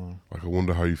 No. Like, I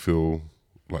wonder how you feel.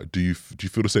 Like, do you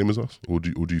feel the same as us, or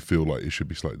do you feel like it should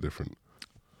be slightly different?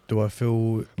 Do I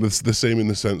feel the same in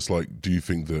the sense, like, do you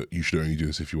think that you should only do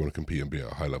this if you want to compete and be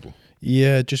at a high level?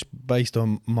 Yeah, just based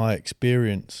on my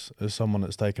experience as someone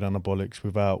that's taken anabolics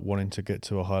without wanting to get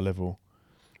to a high level.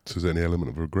 So is there any element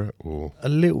of regret, or a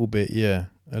little bit? Yeah,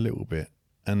 a little bit,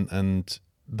 and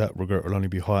that regret will only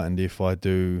be heightened if I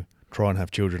do try and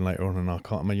have children later on, and I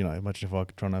can't. I mean, imagine if I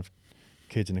could try and have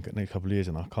kids in the next couple of years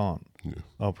and I can't. Yeah.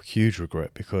 I'll have huge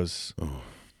regret because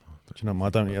I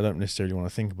don't necessarily want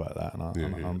to think about that, and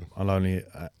I'll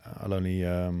only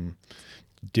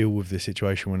deal with the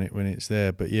situation when it's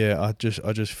there. But yeah, I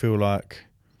just feel like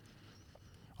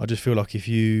if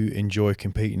you enjoy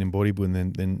competing in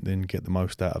bodybuilding, then get the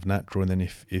most out of natural, and then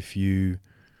if you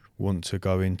want to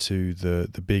go into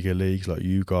the bigger leagues like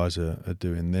you guys are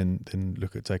doing, then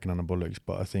look at taking anabolics.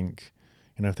 But I think,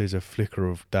 if there's a flicker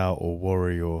of doubt or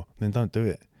worry, then don't do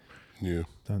it. Yeah,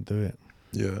 don't do it.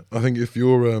 Yeah, I think if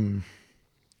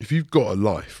you've got a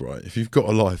life, right? If you've got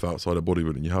a life outside of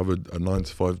bodybuilding, you have a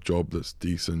 9-to-5 job that's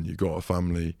decent, you've got a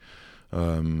family,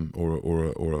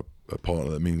 or a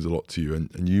partner that means a lot to you,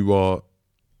 and you are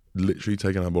literally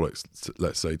taking anabolics,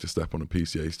 let's say, to step on a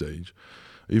PCA stage,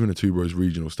 even a Two Bros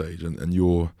regional stage, and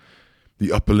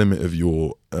the upper limit of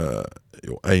your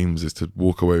aims is to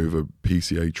walk away with a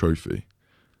PCA trophy.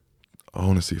 I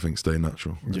honestly think stay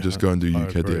natural. Yeah, just go and do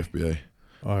UK DFBA.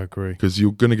 I agree. Because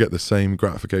you're going to get the same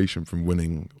gratification from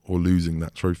winning or losing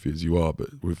that trophy as you are,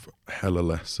 but with hella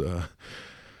less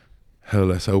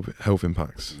health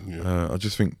impacts. Yeah. I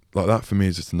just think like that for me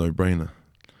is just a no-brainer.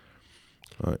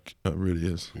 Like, that really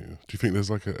is. Yeah. Do you think there's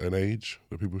like an age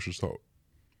that people should start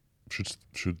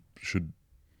should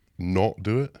not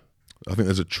do it? I think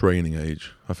there's a training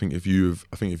age. I think if you've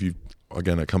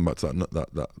again, I come back to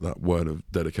that word of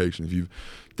dedication. If you've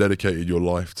dedicated your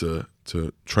life to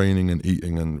training and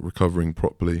eating and recovering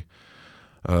properly,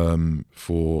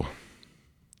 for,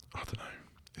 I don't know,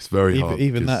 It's very hard.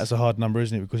 Even because that's a hard number,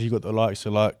 isn't it? Because you've got the likes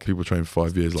of like people train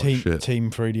 5 years like Team shit.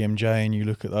 3DMJ, and you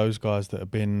look at those guys that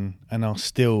have been and are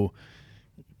still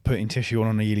putting tissue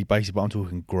on a yearly basis, but I'm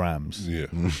talking grams. Yeah,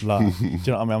 Like, do you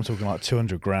know what I mean? I'm talking like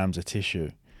 200 grams of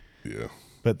tissue. yeah.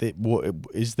 But what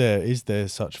is there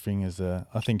such thing as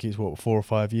I think it's 4 or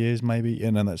 5 years maybe,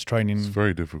 and then that's training It's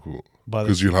very difficult by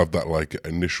because you'll have that like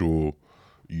initial.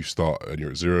 You start and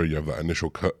you're at zero. You have that initial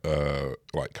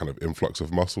like kind of influx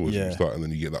of muscle as Yeah. you start, and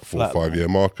then you get that 4 or Flat 5 year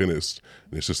mark, and it's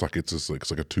just like it's like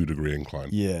a 2-degree incline.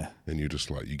 yeah. And you just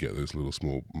like you get those little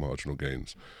small marginal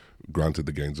gains. Granted,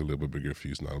 the gains are a little bit bigger if you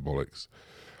use anabolics.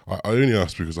 I only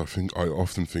ask because I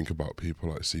often think about people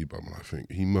like Seabum, and I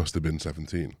think he must have been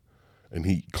 17, and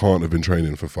he can't have been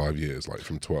training for 5 years, like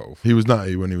from 12 He was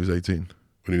natty when he was 18.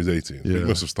 when he was 18. Yeah. He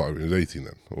must have started when he was 18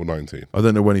 then, or 19. I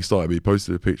don't know when he started, but he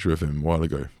posted a picture of him a while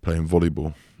ago playing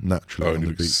volleyball naturally Oh, and on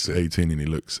he the looks beach. sick. 18, and he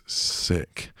looks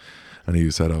sick. And he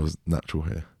said I was natural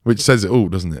here, which says it all,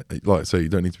 doesn't it? Like I say, you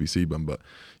don't need to be CBum, but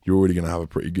you're already going to have a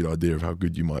pretty good idea of how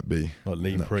good you might be. Like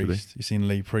Lee naturally. Priest. You seen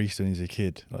Lee Priest when he's a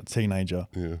kid, like teenager,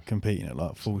 Yeah. competing at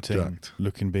like 14, Jacked.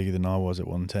 looking bigger than I was at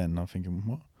 110. I'm thinking,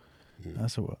 what? Yeah.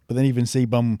 That's all right. But then even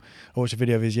Seabum, I watched a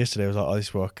video of his yesterday. I was like, oh, this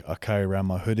is where I carry around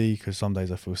my hoodie because some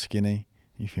days I feel skinny.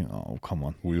 You think, oh, come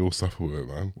on. We all suffer with it,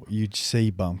 man. You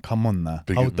Seabum, come on now.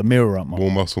 Bigger- Hold the mirror up, man. More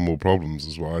muscle, more problems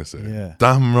is what I say. Yeah.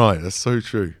 Damn right, that's so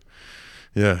true.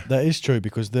 Yeah, That is true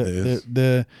because It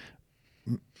is.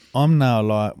 I'm now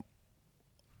like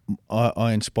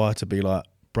I inspire to be like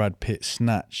Brad Pitt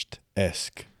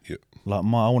Snatched-esque. Yeah. Like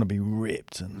I want to be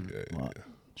ripped and Yeah, like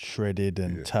shredded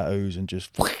and Yeah. tattoos and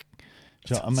just.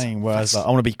 Do you know what I mean? Whereas like, I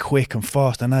want to be quick and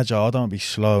fast and agile. I don't want to be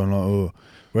slow and like oh.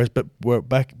 Whereas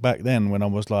back then when I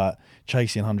was like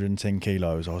chasing 110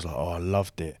 kilos, I was like, oh, I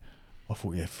loved it. I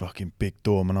thought, yeah, fucking big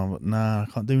dorm, and I'm like, nah, I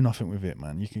can't do nothing with it,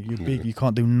 man. You're big, you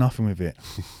can't do nothing with it.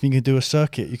 You can do a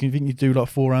circuit. You can do like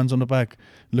 4 rounds on the bag,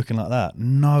 looking like that.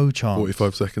 No chance.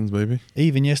 45 seconds maybe.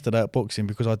 Even yesterday at boxing,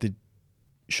 because I did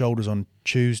shoulders on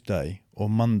Tuesday or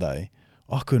Monday,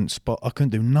 I couldn't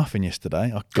do nothing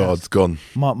yesterday. Guard's gone.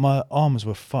 My arms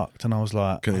were fucked, and I was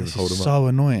like, Couldn't even this hold is 'em so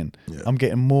annoying. Yeah. I'm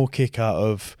getting more kick out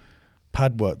of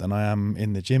pad work than I am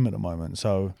in the gym at the moment.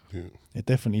 So Yeah. it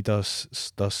definitely does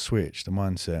switch the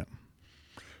mindset.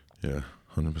 Yeah,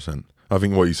 100%. I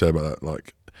think what you say about that,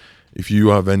 like, if you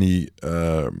have any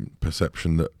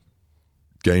perception that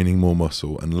gaining more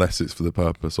muscle, unless it's for the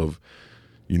purpose of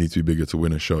you need to be bigger to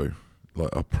win a show,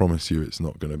 like, I promise you it's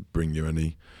not going to bring you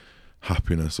any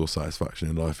happiness or satisfaction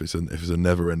in life. If it's a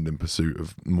never-ending pursuit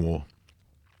of more,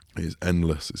 it's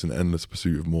endless. It's an endless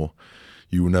pursuit of more.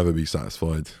 You will never be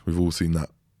satisfied. We've all seen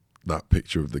that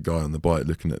picture of the guy on the bike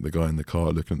looking at the guy in the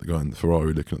car, looking at the guy in the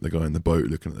Ferrari, looking at the guy in the boat,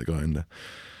 looking at the guy in the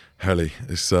heli.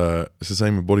 It's the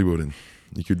same with bodybuilding.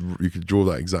 You could draw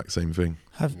that exact same thing.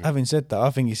 Having said that, I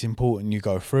think it's important you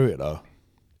go through it though,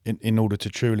 in order to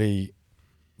truly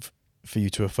for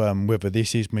you to affirm whether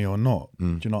this is me or not.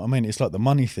 Do you know what I mean? It's like the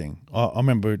money thing. I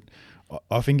remember.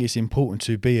 I think it's important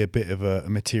to be a bit of a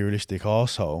materialistic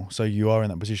arsehole. So you are in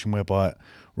that position whereby,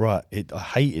 right, I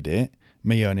hated it,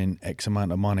 me earning X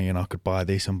amount of money and I could buy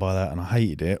this and buy that and I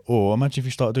hated it. Or imagine if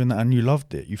you start doing that and you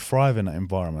loved it, you thrive in that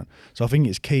environment. So I think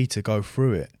it's key to go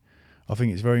through it. I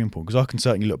think it's very important because I can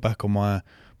certainly look back on my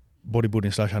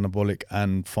bodybuilding / anabolic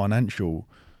and financial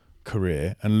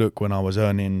career and look when I was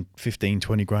earning 15,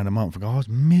 20 grand a month and go, I was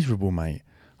miserable, mate.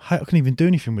 I couldn't even do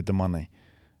anything with the money.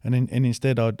 And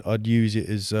instead, I'd use it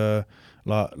as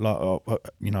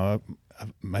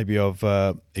maybe I've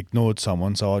ignored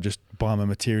someone, so I just buy them a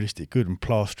materialistic good and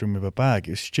plaster them with a bag.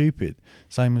 It's stupid.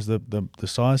 Same as the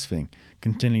size thing.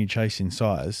 Continually chasing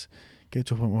size, get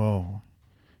to a point. Well,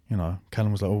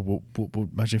 Callum was like, "Oh,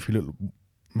 imagine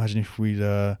if we'd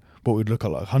what we'd look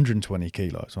at like 120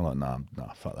 kilos." I'm like, nah,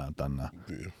 fuck that, I've done that.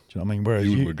 Yeah. Do you know what I mean? Whereas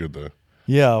You would look good though.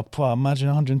 yeah, imagine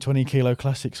 120 kilo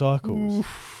classic cycles.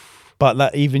 But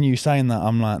that even you saying that,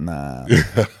 I'm like, nah,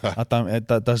 I don't.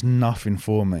 That does nothing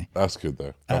for me. That's good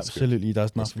though. That's Absolutely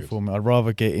does That's nothing good. for me. I'd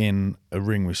rather get in a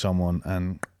ring with someone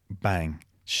and bang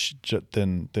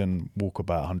than walk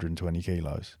about 120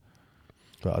 kilos.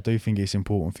 But I do think it's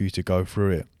important for you to go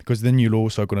through it because then you're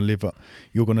also going to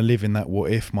live in that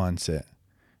what if mindset,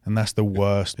 and that's the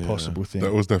worst possible thing.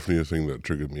 That was definitely a thing that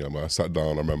triggered me. I sat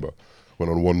down. I remember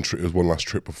went on one trip. It was one last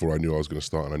trip before I knew I was going to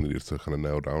start, and I needed to kind of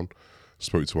nail down.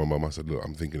 Spoke to my mum. I said, "Look,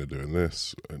 I'm thinking of doing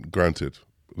this." And granted,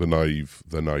 the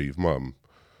naive mum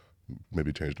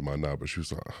maybe changed her mind now, but she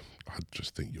was like, "I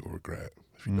just think you'll regret it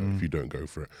if you don't go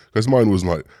for it." Because mine was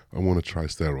like, "I want to try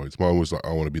steroids." Mine was like,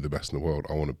 "I want to be the best in the world.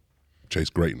 I want to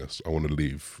chase greatness. I want to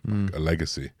leave like, a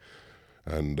legacy."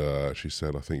 And she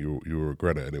said, I think you'll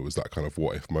regret it. And it was that kind of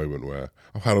what if moment where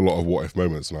I've had a lot of what if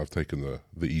moments, and I've taken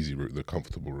the easy route, the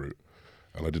comfortable route.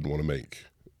 And I didn't want to make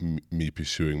me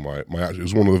pursuing my it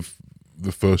was one of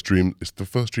the first dream. It's the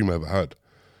first dream I ever had.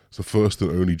 It's the first and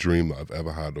only dream that I've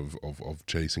ever had of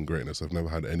chasing greatness. I've never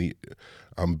had any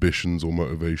ambitions or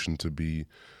motivation to be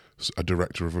a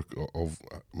director of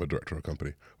a director of a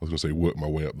company. I was going to say work my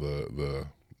way up the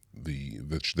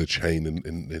chain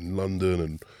in London,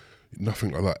 and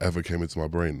nothing like that ever came into my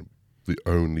brain. The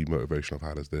only motivation I've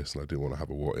had is this, and I didn't want to have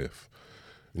a what if.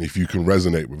 And if you can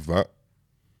resonate with that,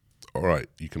 all right,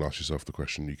 you can ask yourself the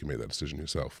question, you can make that decision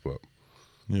yourself. But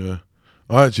yeah,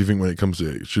 I actually think when it comes to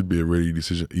it, it should be a really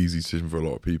easy decision for a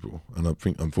lot of people. And I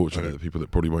think, unfortunately, the people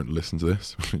that probably won't listen to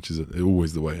this, which is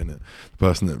always the way, isn't it? The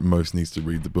person that most needs to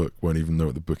read the book won't even know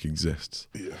that the book exists.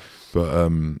 yeah, But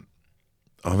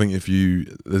I think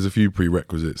there's a few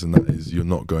prerequisites, and that is you're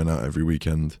not going out every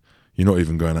weekend. You're not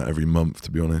even going out every month,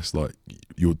 to be honest. Like,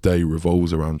 your day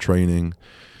revolves around training.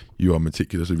 You are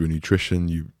meticulous with your nutrition.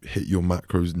 You hit your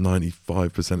macros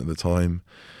 95% of the time.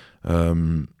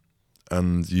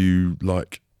 And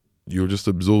you're just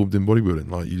absorbed in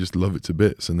bodybuilding. Like, you just love it to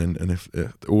bits. And if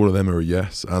all of them are a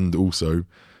yes, and also,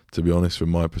 to be honest, from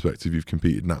my perspective, you've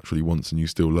competed naturally once and you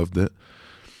still loved it,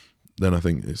 then I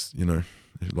think it's,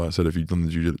 like I said, if you've done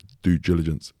the due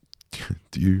diligence,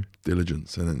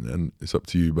 and it's up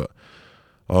to you. But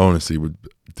I honestly would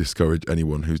discourage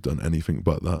anyone who's done anything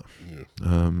but that.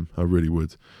 yeah. I really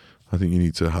would. I think you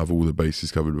need to have all the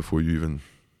bases covered before you even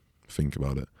think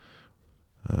about it.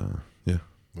 Yeah.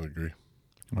 I agree.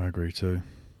 I agree too.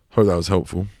 Hope that was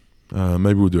helpful.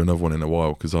 Maybe we'll do another one in a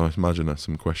while, because I imagine that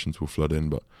some questions will flood in.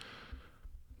 But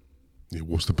Yeah,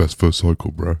 what's the best first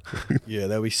cycle, bro? Yeah,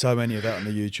 there'll be so many of that on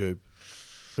the YouTube,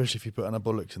 especially if you put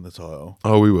anabolics in the title.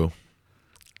 oh, we will.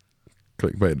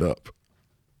 Clickbait up.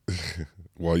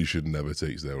 Why you should never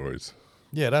take steroids.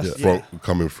 Yeah, that's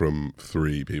Coming from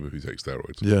 3 people who take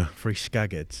steroids. Yeah. 3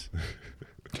 skagheads.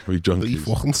 3 junkies.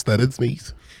 fucking steroids,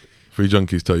 mate. 3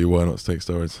 junkies tell you why not to take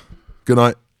steroids. Good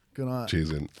night. Good night.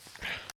 Cheers in.